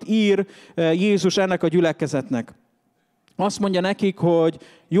az, amit ír Jézus ennek a gyülekezetnek. Azt mondja nekik, hogy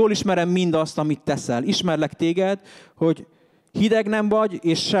jól ismerem mindazt, amit teszel. Ismerlek téged, hogy hideg nem vagy,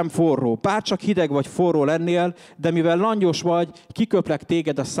 és sem forró. Bárcsak hideg vagy forró lennél, de mivel langyos vagy, kiköplek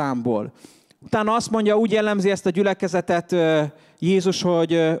téged a számból. Utána azt mondja, úgy jellemzi ezt a gyülekezetet Jézus,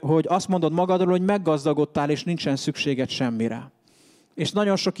 hogy azt mondod magadról, hogy meggazdagodtál, és nincsen szükséged semmire. És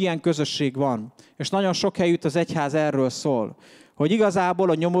nagyon sok ilyen közösség van. És nagyon sok helyütt az egyház erről szól. Hogy igazából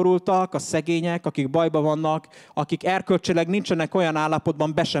a nyomorultak, a szegények, akik bajban vannak, akik erkölcsileg nincsenek olyan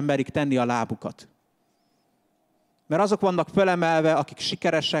állapotban, be sem merik tenni a lábukat. Mert azok vannak felemelve, akik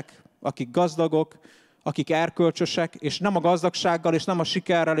sikeresek, akik gazdagok, akik erkölcsösek, és nem a gazdagsággal, és nem a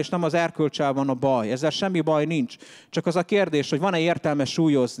sikerrel, és nem az erkölccsel van a baj. Ezzel semmi baj nincs. Csak az a kérdés, hogy van-e értelme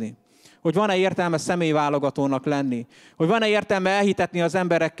súlyozni. Hogy van-e értelme személyválogatónak lenni. Hogy van-e értelme elhitetni az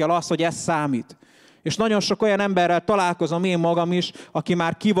emberekkel azt, hogy ez számít. És nagyon sok olyan emberrel találkozom én magam is, aki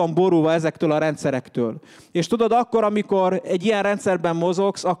már ki van borulva ezektől a rendszerektől. És tudod, akkor, amikor egy ilyen rendszerben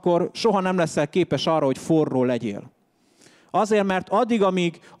mozogsz, akkor soha nem leszel képes arra, hogy forró legyél. Azért, mert addig,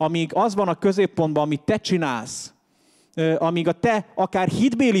 amíg az van a középpontban, amit te csinálsz, amíg a te akár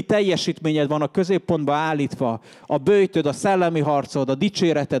hitbéli teljesítményed van a középpontba állítva, a böjtöd, a szellemi harcod, a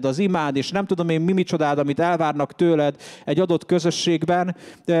dicséreted, az imád, és nem tudom én micsodád, amit elvárnak tőled egy adott közösségben,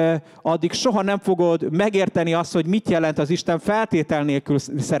 addig soha nem fogod megérteni azt, hogy mit jelent az Isten feltétel nélkül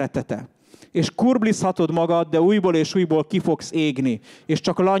szeretete. És kurblizhatod magad, de újból és újból ki fogsz égni, és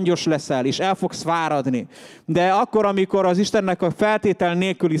csak langyos leszel, és el fogsz fáradni. De akkor, amikor az Istennek a feltétel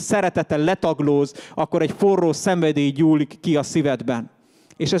nélküli szeretete letaglóz, akkor egy forró szenvedély gyúlik ki a szívedben.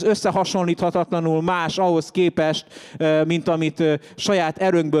 És ez összehasonlíthatatlanul más ahhoz képest, mint amit saját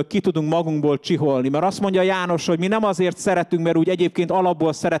erőnkből ki tudunk magunkból csiholni. Mert azt mondja János, hogy mi nem azért szeretünk, mert úgy egyébként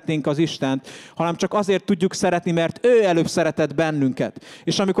alapból szeretnénk az Istent, hanem csak azért tudjuk szeretni, mert ő előbb szeretett bennünket.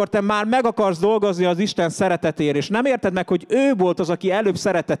 És amikor te már meg akarsz dolgozni az Isten szeretetért, és nem érted meg, hogy ő volt az, aki előbb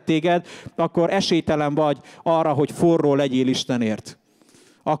szeretett téged, akkor esélytelen vagy arra, hogy forró legyél Istenért.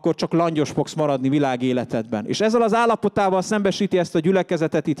 Akkor csak langyos fogsz maradni világéletedben. És ezzel az állapotával szembesíti ezt a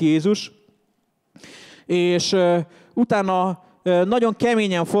gyülekezetet itt Jézus, és utána nagyon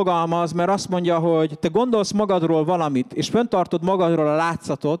keményen fogalmaz, mert azt mondja, hogy te gondolsz magadról valamit, és fenntartod magadról a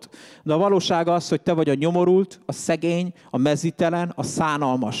látszatot, de a valóság az, hogy te vagy a nyomorult, a szegény, a mezítelen, a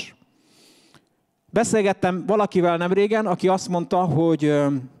szánalmas. Beszélgettem valakivel nemrégen, aki azt mondta, hogy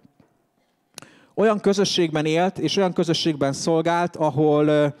olyan közösségben élt, és olyan közösségben szolgált,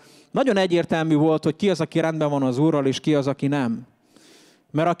 ahol nagyon egyértelmű volt, hogy ki az, aki rendben van az Úrral, és ki az, aki nem.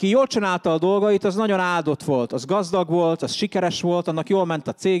 Mert aki jól csinálta a dolgait, az nagyon áldott volt, az gazdag volt, az sikeres volt, annak jól ment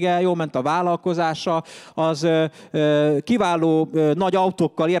a cége, jól ment a vállalkozása, az kiváló nagy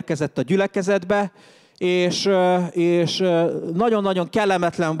autókkal érkezett a gyülekezetbe, és nagyon-nagyon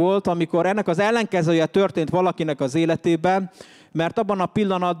kellemetlen volt, amikor ennek az ellenkezője történt valakinek az életében, mert abban a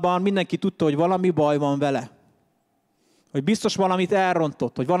pillanatban mindenki tudta, hogy valami baj van vele. Hogy biztos valamit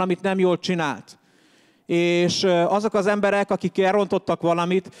elrontott, hogy valamit nem jól csinált. És azok az emberek, akik elrontottak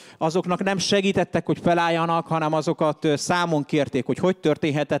valamit, azoknak nem segítettek, hogy felálljanak, hanem azokat számon kérték, hogy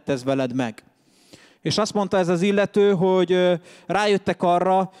történhetett ez veled meg. És azt mondta ez az illető, hogy rájöttek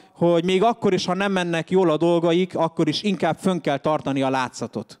arra, hogy még akkor is, ha nem mennek jól a dolgaik, akkor is inkább fönn kell tartani a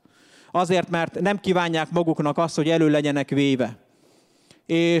látszatot. Azért, mert nem kívánják maguknak azt, hogy elő legyenek véve.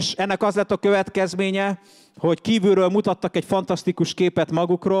 És ennek az lett a következménye, hogy kívülről mutattak egy fantasztikus képet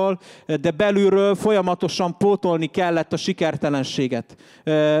magukról, de belülről folyamatosan pótolni kellett a sikertelenséget.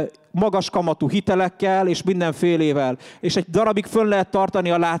 Magas kamatú hitelekkel és mindenfélével. És egy darabig fönn lehet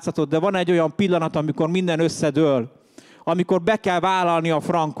tartani a látszatot, de van egy olyan pillanat, amikor minden összedől. Amikor be kell vállalni a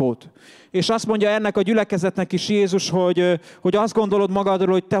frankót. És azt mondja ennek a gyülekezetnek is Jézus, hogy azt gondolod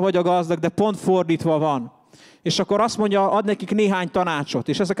magadról, hogy te vagy a gazdag, de pont fordítva van. És akkor azt mondja, ad nekik néhány tanácsot,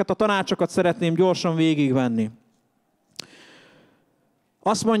 és ezeket a tanácsokat szeretném gyorsan végigvenni.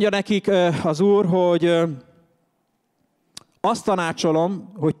 Azt mondja nekik az Úr, hogy azt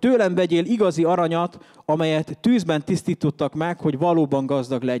tanácsolom, hogy tőlem vegyél igazi aranyat, amelyet tűzben tisztítottak meg, hogy valóban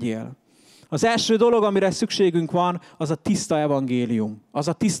gazdag legyél. Az első dolog, amire szükségünk van, az a tiszta evangélium, az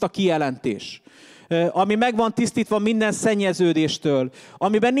a tiszta kijelentés. Ami meg van tisztítva minden szennyeződéstől,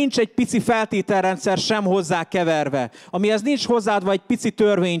 amiben nincs egy pici feltételrendszer sem hozzá keverve, amihez nincs hozzáadva egy pici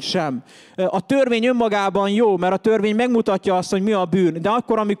törvény sem. A törvény önmagában jó, mert a törvény megmutatja azt, hogy mi a bűn. De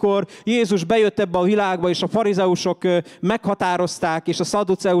akkor, amikor Jézus bejött ebbe a világba, és a farizeusok meghatározták, és a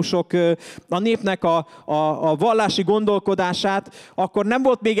szadduceusok a népnek a vallási gondolkodását, akkor nem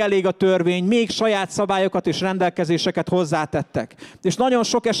volt még elég a törvény, még saját szabályokat és rendelkezéseket hozzátettek. És nagyon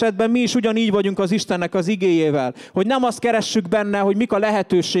sok esetben mi is ugyanígy vagyunk az Istennek az igéjével, hogy nem azt keressük benne, hogy mik a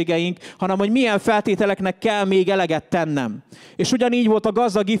lehetőségeink, hanem hogy milyen feltételeknek kell még eleget tennem. És ugyanígy volt a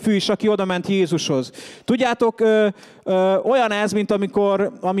gazdag ifjú is, aki odament Jézushoz. Tudjátok, olyan ez, mint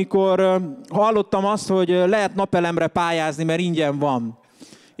amikor hallottam azt, hogy lehet napelemre pályázni, mert ingyen van.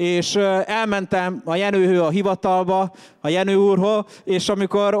 És elmentem a Jenőhő a hivatalba, a Jenő úrhoz, és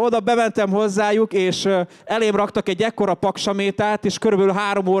amikor oda bementem hozzájuk, és elém raktak egy ekkora paksamétát, és körülbelül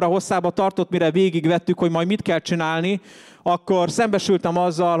 3 óra hosszába tartott, mire végigvettük, hogy majd mit kell csinálni, akkor szembesültem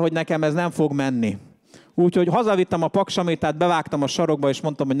azzal, hogy nekem ez nem fog menni. Úgyhogy hazavittem a paksamétát, bevágtam a sarokba, és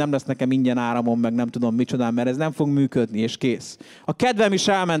mondtam, hogy nem lesz nekem ingyen áramom, meg nem tudom micsodán, mert ez nem fog működni, és kész. A kedvem is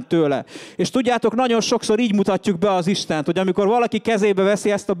elment tőle. És tudjátok, nagyon sokszor így mutatjuk be az Istent, hogy amikor valaki kezébe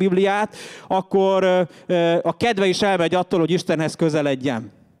veszi ezt a Bibliát, akkor a kedve is elmegy attól, hogy Istenhez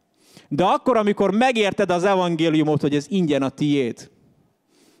közeledjen. De akkor, amikor megérted az evangéliumot, hogy ez ingyen a tiéd,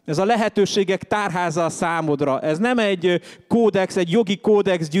 ez a lehetőségek tárháza a számodra. Ez nem egy kódex, egy jogi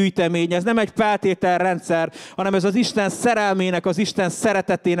kódex gyűjtemény, ez nem egy feltételrendszer, hanem ez az Isten szerelmének, az Isten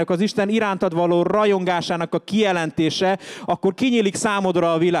szeretetének, az Isten irántad való rajongásának a kijelentése, akkor kinyílik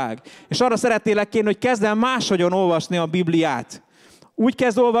számodra a világ. És arra szeretnélek kérni, hogy kezd el máshogyan olvasni a Bibliát. Úgy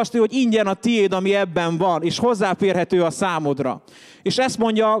kezd olvasni, hogy ingyen a tiéd, ami ebben van, és hozzáférhető a számodra. És ezt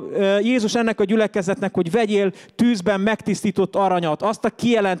mondja Jézus ennek a gyülekezetnek, hogy vegyél tűzben megtisztított aranyat, azt a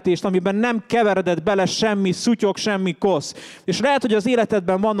kijelentést, amiben nem keveredett bele semmi szutyok, semmi kosz. És lehet, hogy az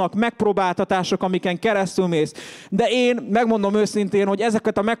életedben vannak megpróbáltatások, amiken keresztül mész, de én megmondom őszintén, hogy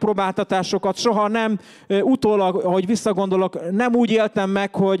ezeket a megpróbáltatásokat soha nem utólag, ahogy visszagondolok, nem úgy éltem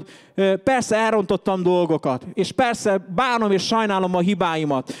meg, hogy persze elrontottam dolgokat, és persze bánom és sajnálom a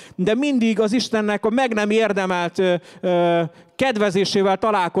hibáimat, de mindig az Istennek a meg nem érdemelt kedvezésével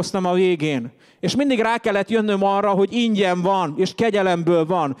találkoztam a végén. És mindig rá kellett jönnöm arra, hogy ingyen van, és kegyelemből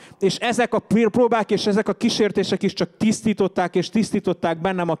van. És ezek a próbák és ezek a kísértések is csak tisztították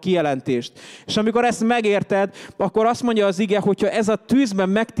bennem a kijelentést. És amikor ezt megérted, akkor azt mondja az ige, hogyha ez a tűzben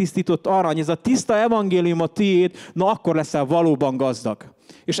megtisztított arany, ez a tiszta evangélium a tiéd, na akkor leszel valóban gazdag.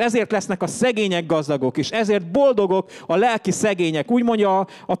 És ezért lesznek a szegények gazdagok, és ezért boldogok a lelki szegények. Úgy mondja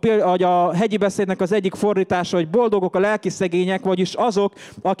a hegyi beszédnek az egyik fordítása, hogy boldogok a lelki szegények, vagyis azok,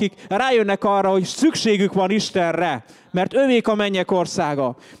 akik rájönnek arra, hogy szükségük van Istenre, mert övék a mennyek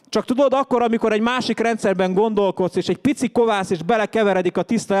országa. Csak tudod, akkor, amikor egy másik rendszerben gondolkodsz, és egy pici kovász is belekeveredik a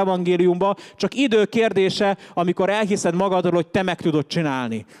tiszta evangéliumba, csak idő kérdése, amikor elhiszed magadról, hogy te meg tudod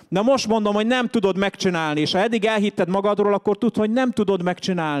csinálni. De most mondom, hogy nem tudod megcsinálni, és ha eddig elhitted magadról, akkor tudd, hogy nem tudod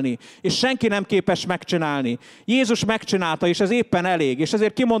megcsinálni. És senki nem képes megcsinálni. Jézus megcsinálta, és ez éppen elég. És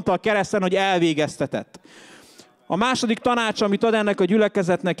ezért kimondta a kereszten, hogy elvégeztetett. A második tanács, amit ad ennek a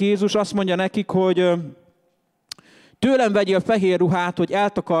gyülekezetnek Jézus, azt mondja nekik, hogy tőlem vegyél fehér ruhát, hogy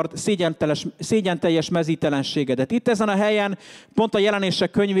eltakard szégyenteljes mezítelenségedet. Itt ezen a helyen, pont a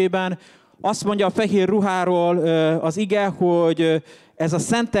Jelenések könyvében azt mondja a fehér ruháról az ige, hogy ez a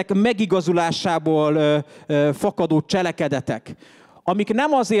szentek megigazulásából fakadó cselekedetek, amit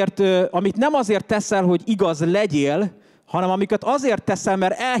nem azért teszel, hogy igaz legyél, hanem amiket azért teszel,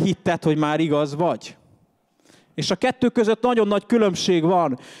 mert elhitted, hogy már igaz vagy. És a kettő között nagyon nagy különbség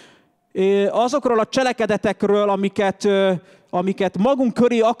van. Azokról a cselekedetekről, amiket magunk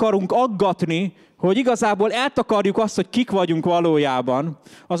köré akarunk aggatni, hogy igazából eltakarjuk azt, hogy kik vagyunk valójában,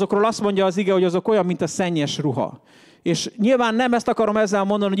 azokról azt mondja az ige, hogy azok olyan, mint a szennyes ruha. És nyilván nem ezt akarom ezzel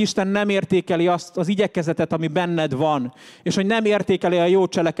mondani, hogy Isten nem értékeli azt az igyekezetet, ami benned van, és hogy nem értékeli a jó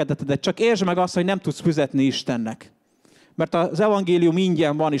cselekedetedet, csak értsd meg azt, hogy nem tudsz fizetni Istennek. Mert az evangélium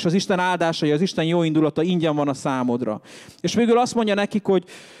ingyen van, és az Isten áldásai, az Isten jó indulata ingyen van a számodra. És végül azt mondja nekik, hogy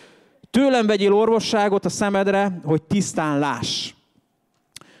tőlem vegyél orvosságot a szemedre, hogy tisztán láss.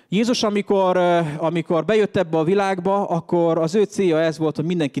 Jézus, amikor bejött ebbe a világba, akkor az ő célja ez volt, hogy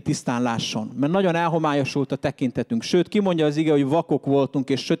mindenki tisztán lásson. Mert nagyon elhomályosult a tekintetünk. Sőt, kimondja az ige, hogy vakok voltunk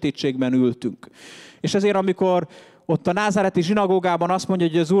és sötétségben ültünk. És ezért, amikor ott a názáreti zsinagógában azt mondja,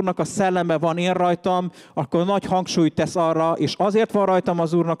 hogy az Úrnak a szelleme van én rajtam, akkor nagy hangsúlyt tesz arra, és azért van rajtam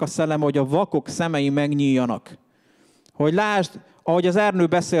az Úrnak a szelleme, hogy a vakok szemei megnyíljanak. Hogy lásd, ahogy az Ernő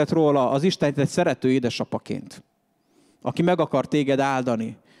beszélt róla, az Isten egy szerető édesapaként, aki meg akar téged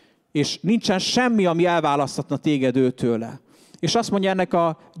áldani. És nincsen semmi, ami elválaszthatna téged őtőle. És azt mondja ennek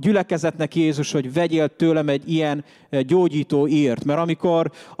a gyülekezetnek Jézus, hogy vegyél tőlem egy ilyen gyógyító írt. Mert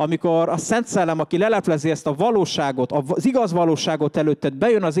amikor a Szent Szellem, aki leleplezi ezt a valóságot, az igaz valóságot előtted,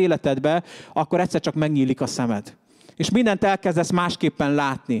 bejön az életedbe, akkor egyszer csak megnyílik a szemed. És mindent elkezdesz másképpen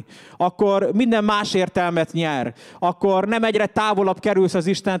látni. Akkor minden más értelmet nyer. Akkor nem egyre távolabb kerülsz az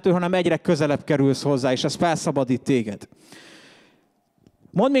Istentől, hanem egyre közelebb kerülsz hozzá, és ez felszabadít téged.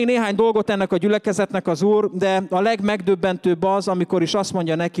 Mond még néhány dolgot ennek a gyülekezetnek az Úr, de a legmegdöbbentőbb az, amikor is azt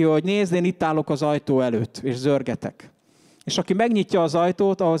mondja neki, hogy nézd, én itt állok az ajtó előtt, és zörgetek. És aki megnyitja az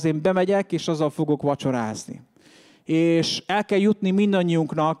ajtót, ahhoz én bemegyek, és azzal fogok vacsorázni. És el kell jutni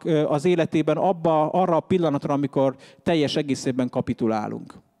mindannyiunknak az életében arra a pillanatra, amikor teljes egészében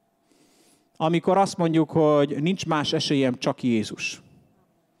kapitulálunk. Amikor azt mondjuk, hogy nincs más esélyem, csak Jézus.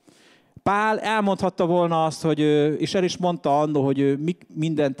 Pál elmondhatta volna azt, és el is mondta annó, hogy ő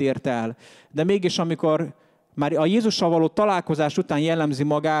mindent ért el. De mégis, amikor már a Jézussal való találkozás után jellemzi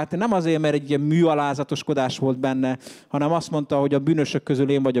magát, nem azért, mert egy ilyen műalázatoskodás volt benne, hanem azt mondta, hogy a bűnösök közül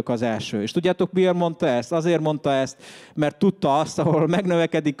én vagyok az első. És tudjátok, miért mondta ezt? Azért mondta ezt, mert tudta azt, ahol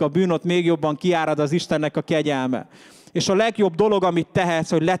megnövekedik a bűn, ott még jobban kiárad az Istennek a kegyelme. És a legjobb dolog, amit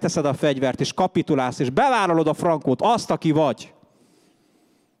tehetsz, hogy leteszed a fegyvert, és kapitulálsz, és bevállalod a frankót, azt, aki vagy.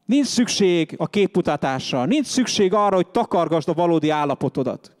 Nincs szükség a képmutatásra, nincs szükség arra, hogy takargasd a valódi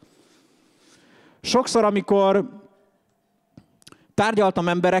állapotodat. Sokszor, amikor tárgyaltam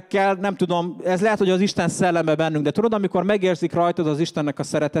emberekkel, nem tudom, ez lehet, hogy az Isten szelleme bennünk, de tudod, amikor megérzik rajtad az Istennek a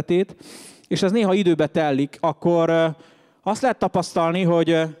szeretetét, és ez néha időbe tellik, akkor azt lehet tapasztalni,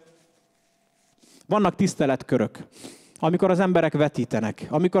 hogy vannak tiszteletkörök, amikor az emberek vetítenek,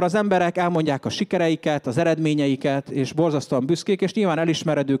 amikor az emberek elmondják a sikereiket, az eredményeiket, és borzasztóan büszkék, és nyilván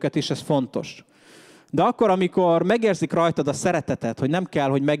elismered őket, és ez fontos. De akkor, amikor megérzik rajtad a szeretetet, hogy nem kell,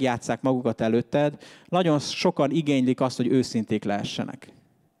 hogy megjátsszák magukat előtted, nagyon sokan igénylik azt, hogy őszinték lehessenek.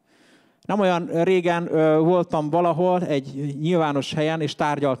 Nem olyan régen voltam valahol, egy nyilvános helyen, és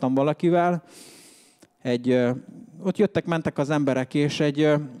tárgyaltam valakivel. Ott jöttek-mentek az emberek, és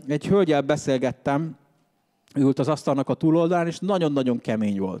egy hölgyel beszélgettem, ült az asztalnak a túloldalán, és nagyon-nagyon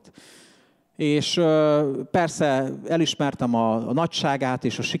kemény volt. És persze elismertem a nagyságát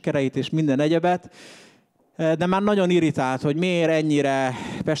és a sikereit és minden egyebet, de már nagyon irritált, hogy miért ennyire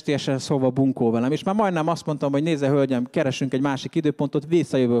pestiesen szólva bunkó velem. És már majdnem azt mondtam, hogy nézze, hölgyem, keresünk egy másik időpontot,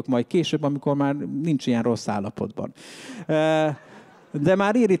 visszajövök majd később, amikor már nincs ilyen rossz állapotban. De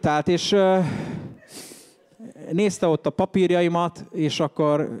már irritált, és nézte ott a papírjaimat, és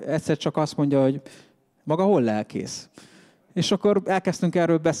akkor egyszer csak azt mondja, hogy maga hol lelkész? És akkor elkezdtünk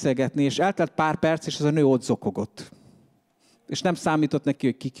erről beszélgetni, és eltelt pár perc, és ez a nő ott zokogott. És nem számított neki,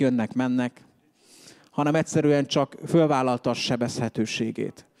 hogy kik jönnek, mennek, hanem egyszerűen csak fölvállalta a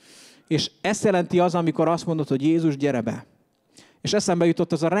sebezhetőségét. És ezt jelenti az, amikor azt mondod, hogy Jézus, gyere be. És eszembe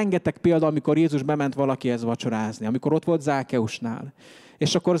jutott az a rengeteg példa, amikor Jézus bement valakihez vacsorázni, amikor ott volt Zákeusnál.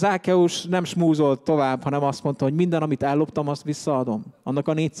 És akkor Zákeus nem smúzolt tovább, hanem azt mondta, hogy minden, amit elloptam, azt visszaadom, annak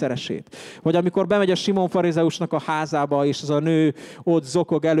a 4-szeresét. Vagy amikor bemegy a Simon farizeusnak a házába, és az a nő ott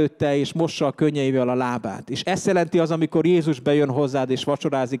zokog előtte, és mossa a könnyeivel a lábát. És ezt jelenti az, amikor Jézus bejön hozzád, és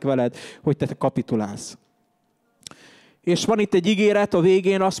vacsorázik veled, hogy te kapitulálsz. És van itt egy ígéret, a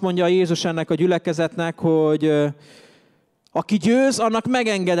végén azt mondja Jézus ennek a gyülekezetnek, hogy aki győz, annak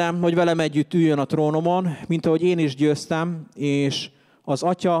megengedem, hogy velem együtt üljön a trónomon, mint ahogy én is győztem, és az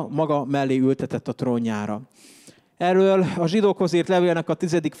Atya maga mellé ültetett a trónjára. Erről a zsidókhoz írt levélnek a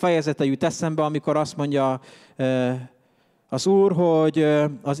 10. fejezete jut eszembe, amikor azt mondja az Úr, hogy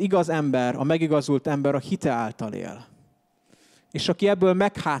az igaz ember, a megigazult ember a hite által él. És aki ebből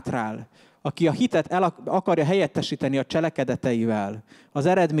meghátrál, aki a hitet el akarja helyettesíteni a cselekedeteivel, az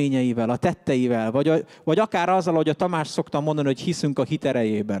eredményeivel, a tetteivel, vagy akár azzal, hogy a Tamás szokta mondani, hogy hiszünk a hit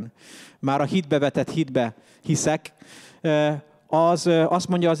erejében. Már a hitbe vetett hitbe hiszek, azt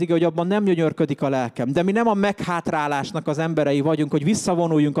mondja az ige, hogy abban nem gyönyörködik a lelkem. De mi nem a meghátrálásnak az emberei vagyunk, hogy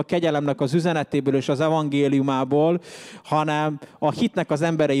visszavonuljunk a kegyelemnek az üzenetéből és az evangéliumából, hanem a hitnek az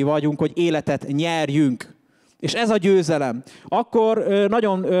emberei vagyunk, hogy életet nyerjünk. És ez a győzelem. Akkor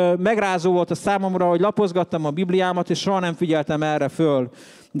nagyon megrázó volt a számomra, hogy lapozgattam a Bibliámat, és soha nem figyeltem erre föl.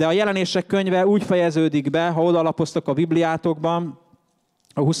 De a Jelenések könyve úgy fejeződik be, ha odalapoztok a Bibliátokban,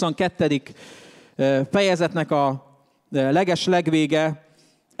 a 22. fejezetnek a legvége,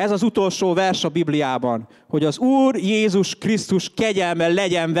 ez az utolsó vers a Bibliában, hogy az Úr Jézus Krisztus kegyelme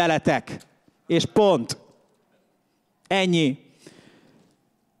legyen veletek. És pont. Ennyi.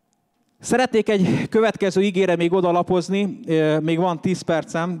 Szeretnék egy következő igére még odalapozni, még van 10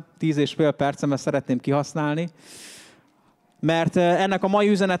 percem, 10,5 percem, ezt szeretném kihasználni, mert ennek a mai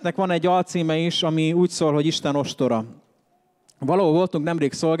üzenetnek van egy alcíme is, ami úgy szól, hogy Isten ostora. Valahol voltunk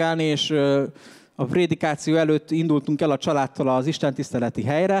nemrég szolgálni, és a prédikáció előtt indultunk el a családtól az istentiszteleti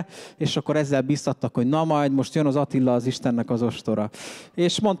helyre, és akkor ezzel biztattak, hogy na majd most jön az Attila, az Istennek az ostora.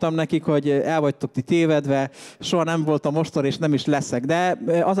 És mondtam nekik, hogy el vagytok ti tévedve, soha nem voltam ostor, és nem is leszek. De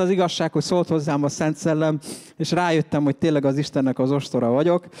az az igazság, hogy szólt hozzám a Szent Szellem, és rájöttem, hogy tényleg az Istennek az ostora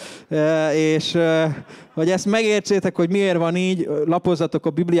vagyok. És hogy ezt megértsétek, hogy miért van így, lapozzatok a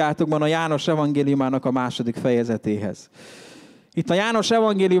Bibliátokban a János evangéliumának a 2. fejezetéhez. Itt a János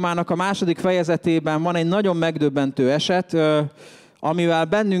evangéliumának a 2. fejezetében van egy nagyon megdöbbentő eset, amivel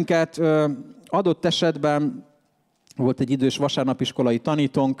bennünket adott esetben, volt egy idős vasárnapiskolai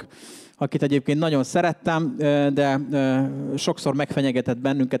tanítónk, akit egyébként nagyon szerettem, de sokszor megfenyegetett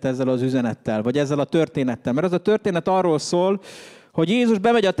bennünket ezzel az üzenettel, vagy ezzel a történettel. Mert ez a történet arról szól, hogy Jézus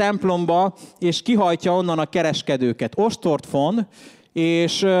bemegy a templomba, és kihajtja onnan a kereskedőket. Ostort von,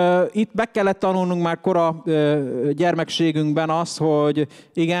 és itt meg kellett tanulnunk már kora gyermekségünkben azt, hogy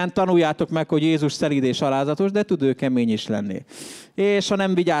igen, tanuljátok meg, hogy Jézus szelíd és alázatos, de tud ő kemény is lenni. És ha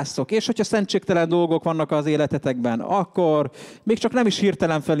nem vigyáztok, és hogyha szentségtelen dolgok vannak az életetekben, akkor még csak nem is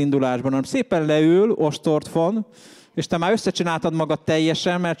hirtelen felindulásban, hanem szépen leül, ostort von, és te már összecsináltad magad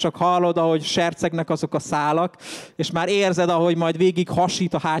teljesen, mert csak hallod, ahogy sercegnek azok a szálak, és már érzed, ahogy majd végig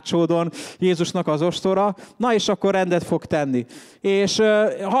hasít a hátsódon Jézusnak az ostora, na és akkor rendet fog tenni. És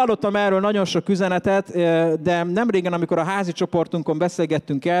hallottam erről nagyon sok üzenetet, de nem régen, amikor a házi csoportunkon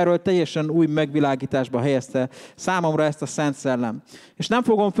beszélgettünk erről, teljesen új megvilágításba helyezte számomra ezt a Szent Szellem. És nem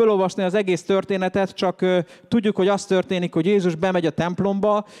fogom felolvasni az egész történetet, csak tudjuk, hogy az történik, hogy Jézus bemegy a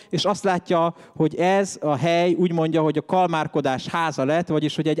templomba, és azt látja, hogy ez a hely úgy mondja, hogy a kalmárkodás háza lett,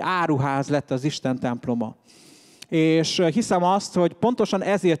 vagyis hogy egy áruház lett az Isten temploma. És hiszem azt, hogy pontosan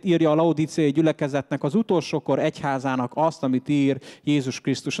ezért írja a laodíceai gyülekezetnek, az utolsókor egyházának azt, amit ír Jézus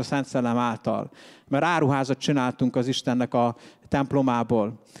Krisztus a Szent Szellem által. Mert áruházat csináltunk az Istennek a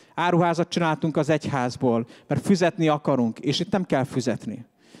templomából. Áruházat csináltunk az egyházból, mert füzetni akarunk, és itt nem kell füzetni.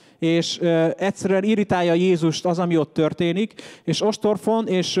 és egyszerűen irritálja Jézust az, ami ott történik, és ostorfon,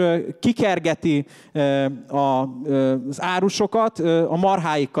 és kikergeti az árusokat a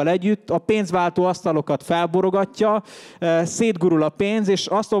marháikkal együtt, a pénzváltó asztalokat felborogatja, szétgurul a pénz, és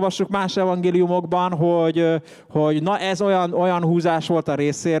azt olvassuk más evangéliumokban, hogy na ez olyan húzás volt a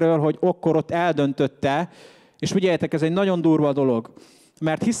részéről, hogy akkor ott eldöntötte, és figyeljetek, ez egy nagyon durva dolog,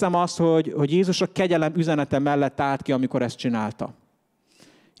 mert hiszem azt, hogy Jézus a kegyelem üzenete mellett állt ki, amikor ezt csinálta.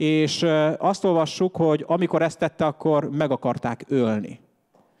 És azt olvassuk, hogy amikor ezt tette, akkor meg akarták ölni.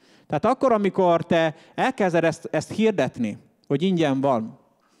 Tehát akkor, amikor te elkezded ezt hirdetni, hogy ingyen van,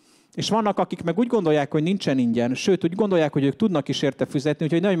 és vannak, akik meg úgy gondolják, hogy nincsen ingyen, sőt, úgy gondolják, hogy ők tudnak is érte fizetni,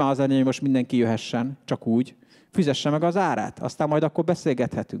 úgyhogy nehogy már az legyen, hogy most mindenki jöhessen, csak úgy, fizesse meg az árát, aztán majd akkor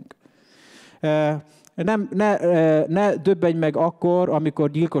beszélgethetünk. Ne döbbenj meg akkor,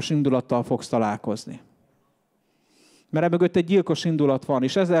 amikor gyilkos indulattal fogsz találkozni. Mert emögött egy gyilkos indulat van,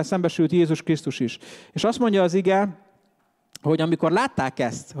 és ezzel szembesült Jézus Krisztus is. És azt mondja az ige, hogy amikor látták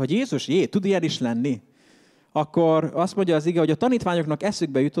ezt, hogy Jézus, tud ilyen is lenni, akkor azt mondja az ige, hogy a tanítványoknak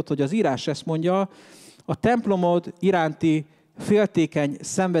eszükbe jutott, hogy az írás ezt mondja, a templomod iránti féltékeny,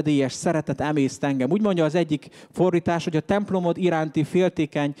 szenvedélyes szeretet emészt engem. Úgy mondja az egyik fordítás, hogy a templomod iránti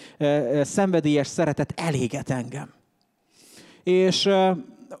féltékeny, szenvedélyes szeretet eléget engem. És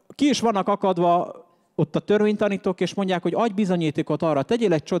ki is vannak akadva ott a törvénytanítók, és mondják, hogy adj bizonyítékot arra,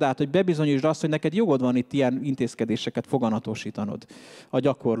 tegyél egy csodát, hogy bebizonyítsd azt, hogy neked jogod van itt ilyen intézkedéseket foganatosítanod a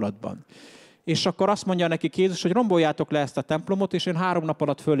gyakorlatban. És akkor azt mondja nekik Jézus, hogy romboljátok le ezt a templomot, és én 3 nap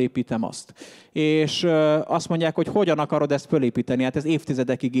alatt fölépítem azt. És azt mondják, hogy hogyan akarod ezt fölépíteni? Hát ez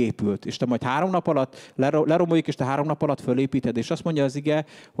évtizedekig épült. És te majd 3 nap alatt leromboljuk, és te 3 nap alatt fölépíted. És azt mondja az ige,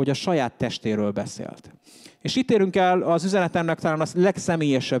 hogy a saját testéről beszélt. És itt érünk el az üzenetemnek talán a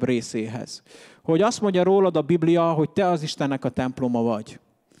legszemélyesebb részéhez. Hogy azt mondja rólad a Biblia, hogy te az Istennek a temploma vagy.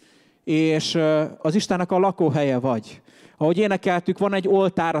 És az Istennek a lakóhelye vagy. Ahogy énekeltük, van egy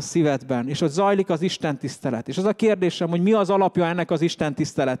oltár a szívedben, és ott zajlik az Isten tisztelet. És az a kérdésem, hogy mi az alapja ennek az Isten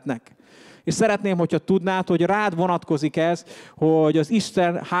tiszteletnek. És szeretném, hogyha tudnád, hogy rád vonatkozik ez, hogy az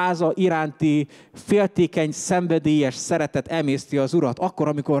Isten háza iránti féltékeny, szenvedélyes szeretet emészti az Urat, akkor,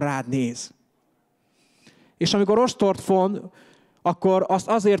 amikor rád néz. És amikor ostort fon, akkor azt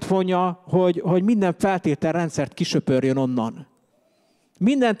azért fonja, hogy minden feltételrendszert kisöpörjön onnan.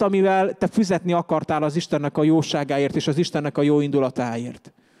 Mindent, amivel te fizetni akartál az Istennek a jóságáért és az Istennek a jó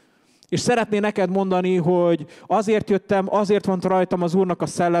indulatáért. És szeretné neked mondani, hogy azért jöttem, azért van rajtam az Úrnak a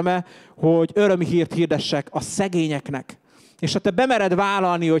szelleme, hogy örömi hírt hirdessek a szegényeknek. És ha te bemered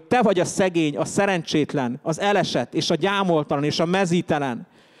vállalni, hogy te vagy a szegény, a szerencsétlen, az elesett, és a gyámoltalan, és a mezítelen,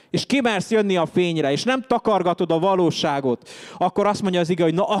 és kimersz jönni a fényre, és nem takargatod a valóságot, akkor azt mondja az ige,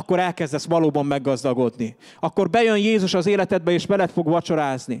 hogy na, akkor elkezdesz valóban meggazdagodni. Akkor bejön Jézus az életedbe, és veled fog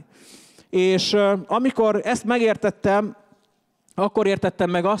vacsorázni. És amikor ezt megértettem, akkor értettem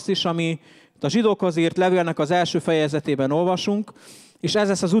meg azt is, ami a zsidókhoz írt levélnek az első fejezetében olvasunk, és ez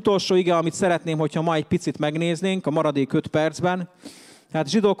lesz az utolsó ige, amit szeretném, hogyha ma egy picit megnéznénk a maradék 5 percben. Tehát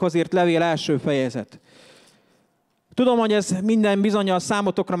zsidókhoz írt levél első fejezet. Tudom, hogy ez minden bizonnyal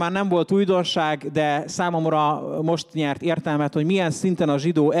számotokra már nem volt újdonság, de számomra most nyert értelmet, hogy milyen szinten a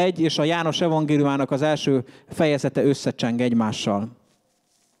zsidó egy, és a János evangéliumának az első fejezete összecseng egymással.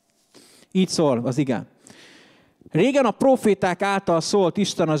 Így szól az ige. Régen a proféták által szólt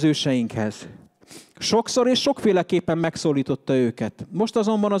Isten az őseinkhez. Sokszor és sokféleképpen megszólította őket. Most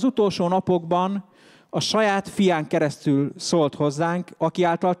azonban az utolsó napokban a saját fián keresztül szólt hozzánk, aki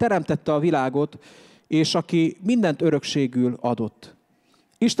által teremtette a világot, és aki mindent örökségül adott.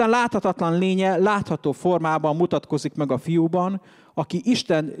 Isten láthatatlan lénye látható formában mutatkozik meg a fiúban, aki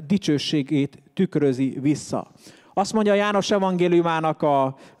Isten dicsőségét tükrözi vissza. Azt mondja János evangéliumának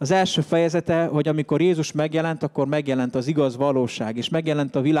az első fejezete, hogy amikor Jézus megjelent, akkor megjelent az igaz valóság, és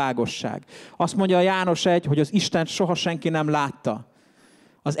megjelent a világosság. Azt mondja János 1, hogy az Istent soha senki nem látta.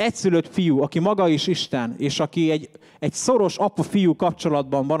 Az egyszülött fiú, aki maga is Isten, és aki egy szoros apa-fiú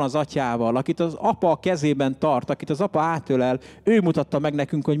kapcsolatban van az atyával, akit az apa a kezében tart, akit az apa átölel, ő mutatta meg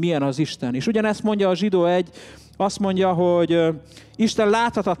nekünk, hogy milyen az Isten. És ugyanezt mondja a zsidó 1, azt mondja, hogy Isten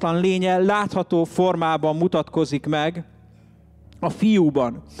láthatatlan lénye látható formában mutatkozik meg a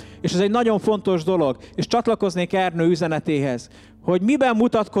fiúban. És ez egy nagyon fontos dolog, és csatlakoznék Ernő üzenetéhez, hogy miben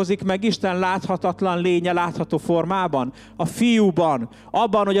mutatkozik meg Isten láthatatlan lénye látható formában? A fiúban,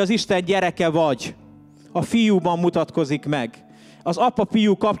 abban, hogy az Isten gyereke vagy. A fiúban mutatkozik meg. Az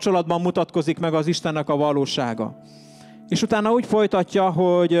apa-fiú kapcsolatban mutatkozik meg az Istennek a valósága. És utána úgy folytatja,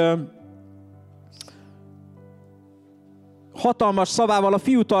 hogy hatalmas szavával a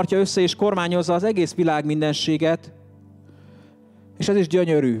fiú tartja össze és kormányozza az egész világ mindenséget, és ez is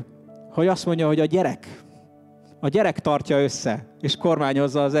gyönyörű. hogy azt mondja, hogy a gyerek tartja össze, és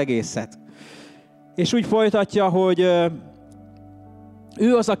kormányozza az egészet. És úgy folytatja, hogy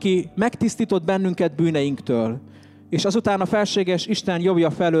ő az, aki megtisztított bennünket bűneinktől, és azután a felséges Isten jobbja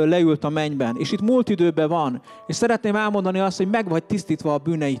felől leült a mennyben, és itt múlt időben van, és szeretném elmondani azt, hogy meg vagy tisztítva a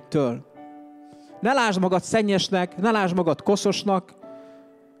bűneidtől. Ne lásd magad szennyesnek, ne lásd magad koszosnak,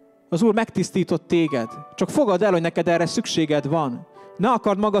 az Úr megtisztított téged. Csak fogadd el, hogy neked erre szükséged van. Ne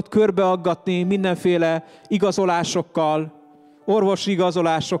akard magad körbeaggatni mindenféle igazolásokkal, orvosi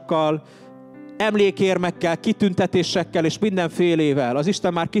igazolásokkal, emlékérmekkel, kitüntetésekkel és mindenfélével. Az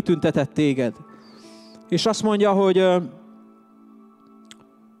Isten már kitüntetett téged. És azt mondja, hogy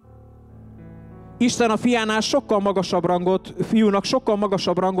Isten a fiúnak sokkal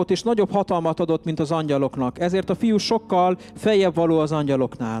magasabb rangot és nagyobb hatalmat adott, mint az angyaloknak. Ezért a fiú sokkal feljebb való az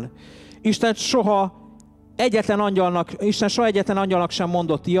angyaloknál. Isten soha egyetlen angyalnak sem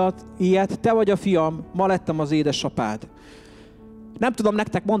mondott ilyet, te vagy a fiam, ma lettem az édesapád. Nem tudom,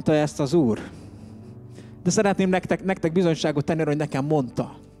 nektek mondta ezt az Úr, de szeretném nektek bizonyságot tenni, hogy nekem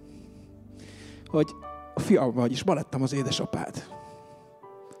mondta, hogy a fiam vagy, és ma lettem az édesapád.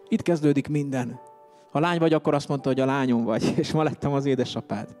 Itt kezdődik minden. Ha lány vagy, akkor azt mondta, hogy a lányom vagy, és ma lettem az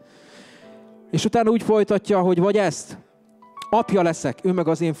édesapád. És utána úgy folytatja, hogy vagy ezt, apja leszek, ő meg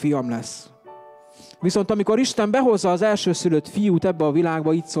az én fiam lesz. Viszont amikor Isten behozza az elsőszülött fiút ebbe a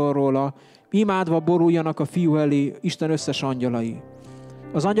világba, így szól róla, imádva boruljanak a fiú elé Isten összes angyalai.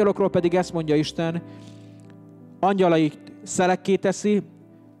 Az angyalokról pedig ezt mondja Isten, angyalait szelekké teszi,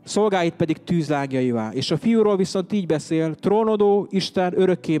 szolgáit pedig tűzlágjaivá. És a fiúról viszont így beszél, trónodó Isten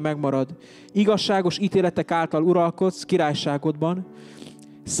örökké megmarad, igazságos ítéletek által uralkodsz királyságodban,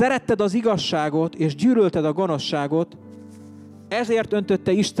 szeretted az igazságot és gyűlölted a gonoszságot, ezért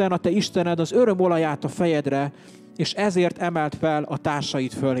öntötte Isten, a te Istened az örömolaját a fejedre, és ezért emelt fel a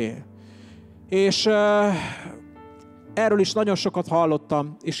társait fölé. És erről is nagyon sokat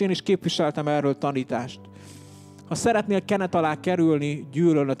hallottam, és én is képviseltem erről tanítást. Ha szeretnél kenet alá kerülni,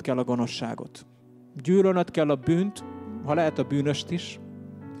 gyűlölnöd kell a gonoszságot. Gyűlölnöd kell a bűnt, ha lehet a bűnöst is,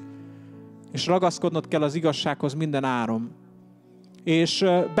 és ragaszkodnod kell az igazsághoz minden áron. És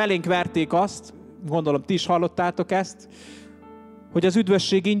belénk verték azt, gondolom ti is hallottátok ezt, hogy az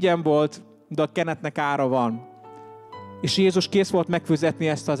üdvösség ingyen volt, de a kenetnek ára van. És Jézus kész volt megfizetni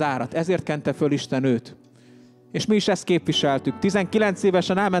ezt az árat, ezért kente föl Isten őt. És mi is ezt képviseltük. 19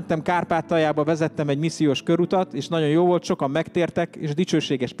 évesen elmentem Kárpátaljába, vezettem egy missziós körutat, és nagyon jó volt, sokan megtértek, és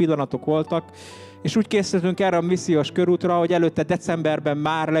dicsőséges pillanatok voltak. És úgy készültünk erre a missziós körútra, hogy előtte decemberben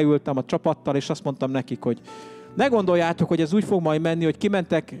már leültem a csapattal, és azt mondtam nekik, hogy ne gondoljátok, hogy ez úgy fog majd menni, hogy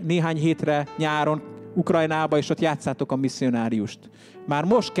kimentek néhány hétre nyáron Ukrajnába, és ott játszátok a misszionáriust. Már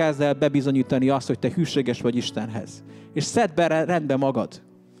most kezd el bebizonyítani azt, hogy te hűséges vagy Istenhez. És szedd be rendbe magad.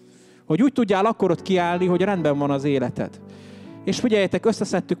 Hogy úgy tudjál akkor ott kiállni, hogy rendben van az életed. És figyeljetek,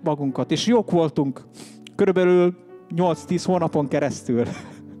 összeszedtük magunkat, és jók voltunk körülbelül 8-10 hónapon keresztül.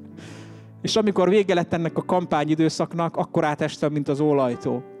 És amikor vége lett ennek a kampányidőszaknak, akkor átestem, mint az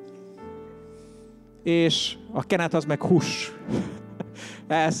ólajtó. És a kenet az meg hús.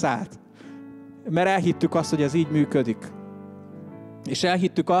 Elszállt. Mert elhittük azt, hogy ez így működik. És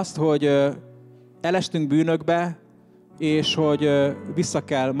elhittük azt, hogy elestünk bűnökbe, és hogy vissza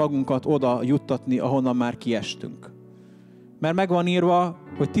kell magunkat oda juttatni, ahonnan már kiestünk. Mert meg van írva,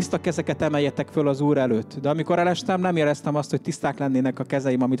 hogy tiszta kezeket emeljetek föl az Úr előtt. De amikor elestem, nem éreztem azt, hogy tiszták lennének a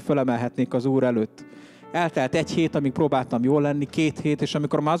kezeim, amit fölemelhetnék az Úr előtt. Eltelt 1 hét, amíg próbáltam jól lenni, 2 hét, és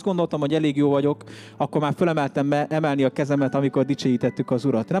amikor már azt gondoltam, hogy elég jó vagyok, akkor már fölemeltem emelni a kezemet, amikor dicsőítettük az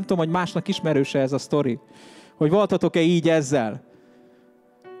Urat. Nem tudom, hogy másnak ismerőse ez a sztori. Hogy voltatok-e így ezzel?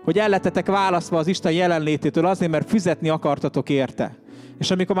 Hogy el lettetek választva az Isten jelenlététől azért, mert fizetni akartatok érte.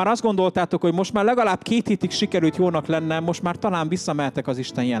 És amikor már azt gondoltátok, hogy most már legalább 2 hétig sikerült jónak lennem, most már talán visszamehetek az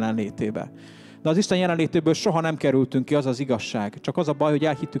Isten jelenlétébe. De az Isten jelenlétéből soha nem kerültünk ki, az az igazság. Csak az a baj, hogy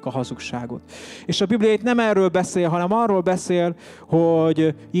elhittük a hazugságot. És a Biblia itt nem erről beszél, hanem arról beszél,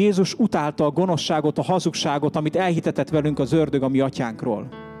 hogy Jézus utálta a gonoszságot, a hazugságot, amit elhitetett velünk az ördög a mi atyánkról.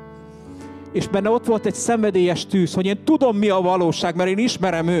 És benne ott volt egy szenvedélyes tűz, hogy én tudom, mi a valóság, mert én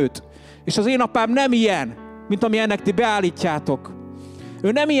ismerem őt. És az én apám nem ilyen, mint amilyennek ti beállítjátok.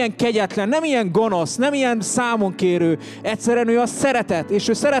 Ő nem ilyen kegyetlen, nem ilyen gonosz, nem ilyen számonkérő. Egyszerűen ő a szeretet, és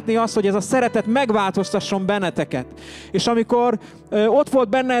ő szeretné azt, hogy ez a szeretet megváltoztasson benneteket. És amikor ott volt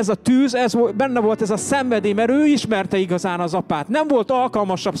benne ez a tűz, benne volt ez a szenvedély, mert ő ismerte igazán az apát. Nem volt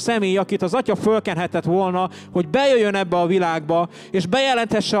alkalmasabb személy, akit az atya fölkenhetett volna, hogy bejöjjön ebbe a világba, és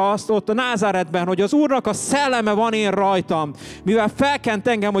bejelenthesse azt ott a Názáretben, hogy az Úrnak a szelleme van én rajtam, mivel felkent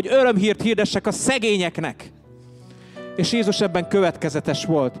engem, hogy örömhírt hirdessek a szegényeknek. És Jézus ebben következetes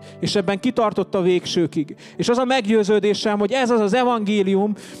volt, és ebben kitartott a végsőkig. És az a meggyőződésem, hogy ez az az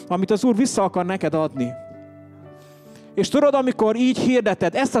evangélium, amit az Úr vissza akar neked adni. És tudod, amikor így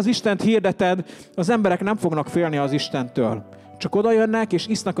hirdeted, ezt az Istent hirdeted, az emberek nem fognak félni az Istentől. Csak oda jönnek, és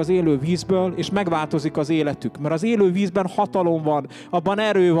isznak az élő vízből, és megváltozik az életük. Mert az élő vízben hatalom van, abban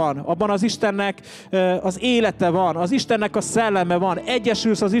erő van, abban az Istennek az élete van, az Istennek a szelleme van.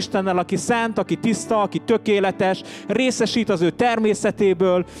 Egyesülsz az Istennel, aki szent, aki tiszta, aki tökéletes, részesít az ő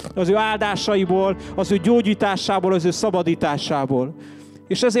természetéből, az ő áldásaiból, az ő gyógyításából, az ő szabadításából.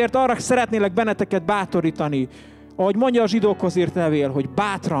 És ezért arra szeretnélek benneteket bátorítani, ahogy mondja a zsidókhoz írt levél, hogy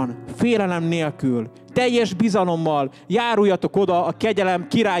bátran, félelem nélkül, teljes bizalommal járuljatok oda a kegyelem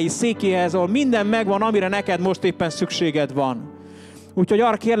királyi székéhez, ahol minden megvan, amire neked most éppen szükséged van. Úgyhogy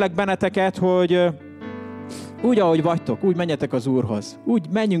arra kérlek benneteket, hogy úgy, ahogy vagytok, úgy menjetek az Úrhoz. Úgy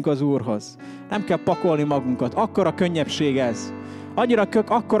menjünk az Úrhoz. Nem kell pakolni magunkat. Akkora könnyebbség ez.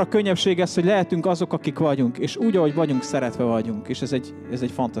 Akkora könnyebbség ez, hogy lehetünk azok, akik vagyunk. És úgy, ahogy vagyunk, szeretve vagyunk. És ez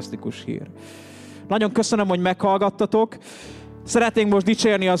egy fantasztikus hír. Nagyon köszönöm, hogy meghallgattatok. Szeretnénk most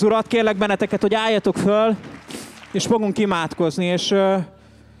dicsérni az Urat. Kérlek benneteket, hogy álljatok föl, és fogunk imádkozni. És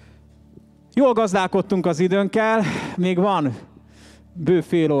jól gazdálkodtunk az időnkkel, még van bő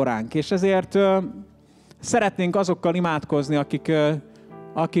fél óránk. És ezért szeretnénk azokkal imádkozni,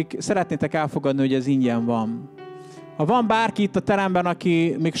 akik szeretnétek elfogadni, hogy ez ingyen van. Ha van bárki itt a teremben,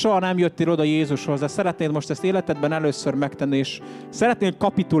 aki még soha nem jöttél oda Jézushoz, de szeretnéd most ezt életedben először megtenni, és szeretnéd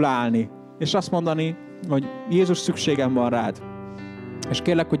kapitulálni, és azt mondani, hogy Jézus, szükségem van rád, és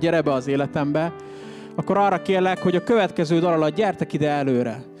kérlek, hogy gyere be az életembe, akkor arra kérlek, hogy a következő dal alatt gyertek ide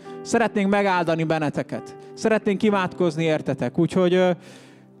előre. Szeretnénk megáldani benneteket. Szeretnénk imádkozni értetek. Úgyhogy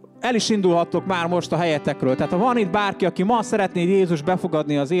el is indulhattok már most a helyetekről. Tehát ha van itt bárki, aki ma szeretnéd Jézus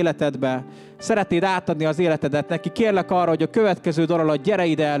befogadni az életedbe, szeretnéd átadni az életedet neki, kérlek arra, hogy a következő dal alatt gyere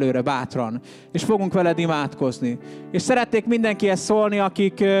ide előre bátran, és fogunk veled imádkozni. És szeretnék mindenkihez szólni,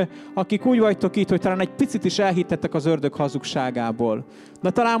 akik úgy vagytok itt, hogy talán egy picit is elhittetek az ördög hazugságából. De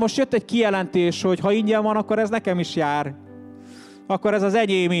talán most jött egy kijelentés, hogy ha ingyen van, akkor ez nekem is jár. Akkor ez az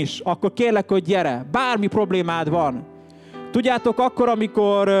enyém is. Akkor kérlek, hogy gyere. Bármi problémád van. Tudjátok, akkor,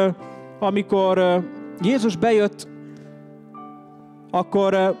 amikor Jézus bejött,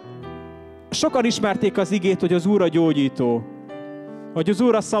 akkor sokan ismerték az igét, hogy az Úr a gyógyító, hogy az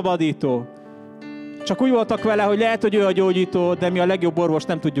Úr a szabadító. Csak úgy voltak vele, hogy lehet, hogy ő a gyógyító, de mi a legjobb orvost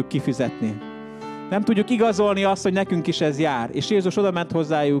nem tudjuk kifizetni. Nem tudjuk igazolni azt, hogy nekünk is ez jár. És Jézus oda ment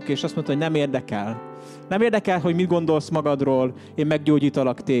hozzájuk, és azt mondta, hogy nem érdekel. Nem érdekel, hogy mit gondolsz magadról, én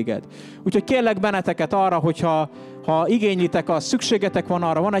meggyógyítalak téged. Úgyhogy kérlek benneteket arra, hogyha igénylitek azt, szükségetek van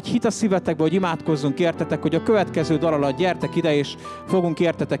arra, van egy hit a szívetekben, hogy imádkozzunk értetek, hogy a következő dal alatt gyertek ide, és fogunk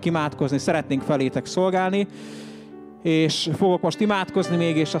értetek imádkozni, szeretnénk felétek szolgálni, és fogok most imádkozni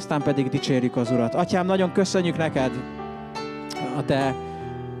még, és aztán pedig dicsérjük az Urat. Atyám, nagyon köszönjük neked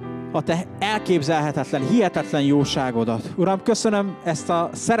a te elképzelhetetlen, hihetetlen jóságodat. Uram, köszönöm ezt a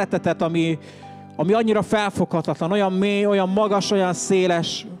szeretetet, ami annyira felfoghatatlan, olyan mély, olyan magas, olyan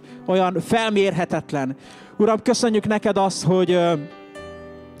széles, olyan felmérhetetlen. Uram, köszönjük neked azt, hogy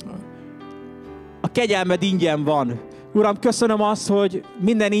a kegyelmed ingyen van. Uram, köszönöm azt, hogy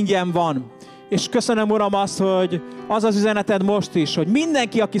minden ingyen van. És köszönöm, Uram, azt, hogy az az üzeneted most is, hogy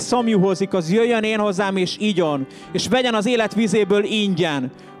mindenki, aki szomjúhozik, az jöjjön én hozzám és igyon, és vegyen az élet vízéből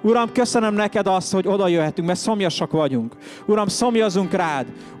ingyen. Uram, köszönöm neked azt, hogy oda jöhetünk, mert szomjasak vagyunk. Uram, szomjazunk rád.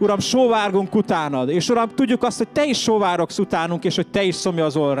 Uram, sóvárgunk utánad. És Uram, tudjuk azt, hogy te is sóvárogsz utánunk, és hogy te is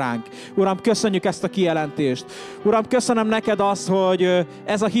szomjazol ránk. Uram, köszönjük ezt a kijelentést. Uram, köszönöm neked azt, hogy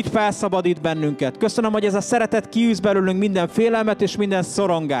ez a hit felszabadít bennünket. Köszönöm, hogy ez a szeretet kiűz belőlünk minden félelmet és minden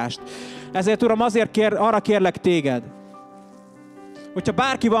szorongást. Ezért, Uram, arra kérlek téged, hogyha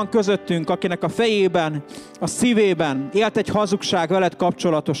bárki van közöttünk, akinek a fejében, a szívében élt egy hazugság veled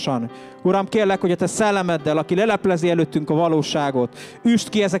kapcsolatosan, Uram, kérlek, hogy a te szellemeddel, aki leleplezi előttünk a valóságot, üsd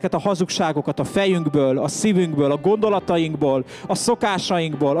ki ezeket a hazugságokat a fejünkből, a szívünkből, a gondolatainkból, a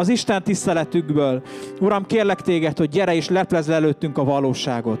szokásainkból, az Isten tiszteletünkből. Uram, kérlek téged, hogy gyere és leplezd előttünk a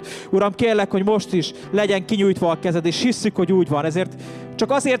valóságot. Uram, kérlek, hogy most is legyen kinyújtva a kezed, és hisszük, hogy úgy van. Ezért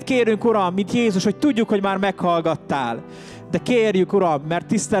csak azért kérünk, Uram, mint Jézus, hogy tudjuk, hogy már meghallgattál. De kérjük, Uram, mert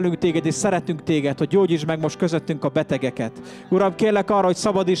tisztelünk téged és szeretünk téged, hogy gyógyítsd meg most közöttünk a betegeket. Uram, kérlek arra, hogy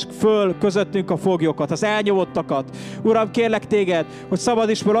szabadítsd föl közöttünk a foglyokat, az elnyomоttakat. Uram, kérlek téged, hogy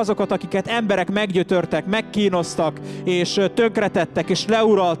szabadítsd föl azokat, akiket emberek meggyötörtek, megkínoztak, és tönkretettek, és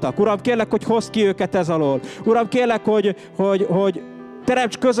leuraltak. Uram, kérlek, hogy hozd ki őket ez alól. Uram, kérlek, hogy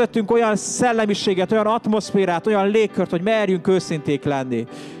Teremts közöttünk olyan szellemiséget, olyan atmoszférát, olyan légkört, hogy merjünk őszinték lenni.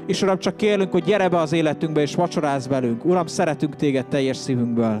 És Uram, csak kérlünk, hogy gyere be az életünkbe, és vacsorázz velünk. Uram, szeretünk téged teljes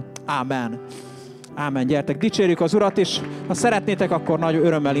szívünkből. Ámen. Ámen. Gyertek, dicsérjük az Urat, és ha szeretnétek, akkor nagy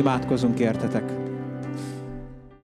örömmel imádkozunk értetek.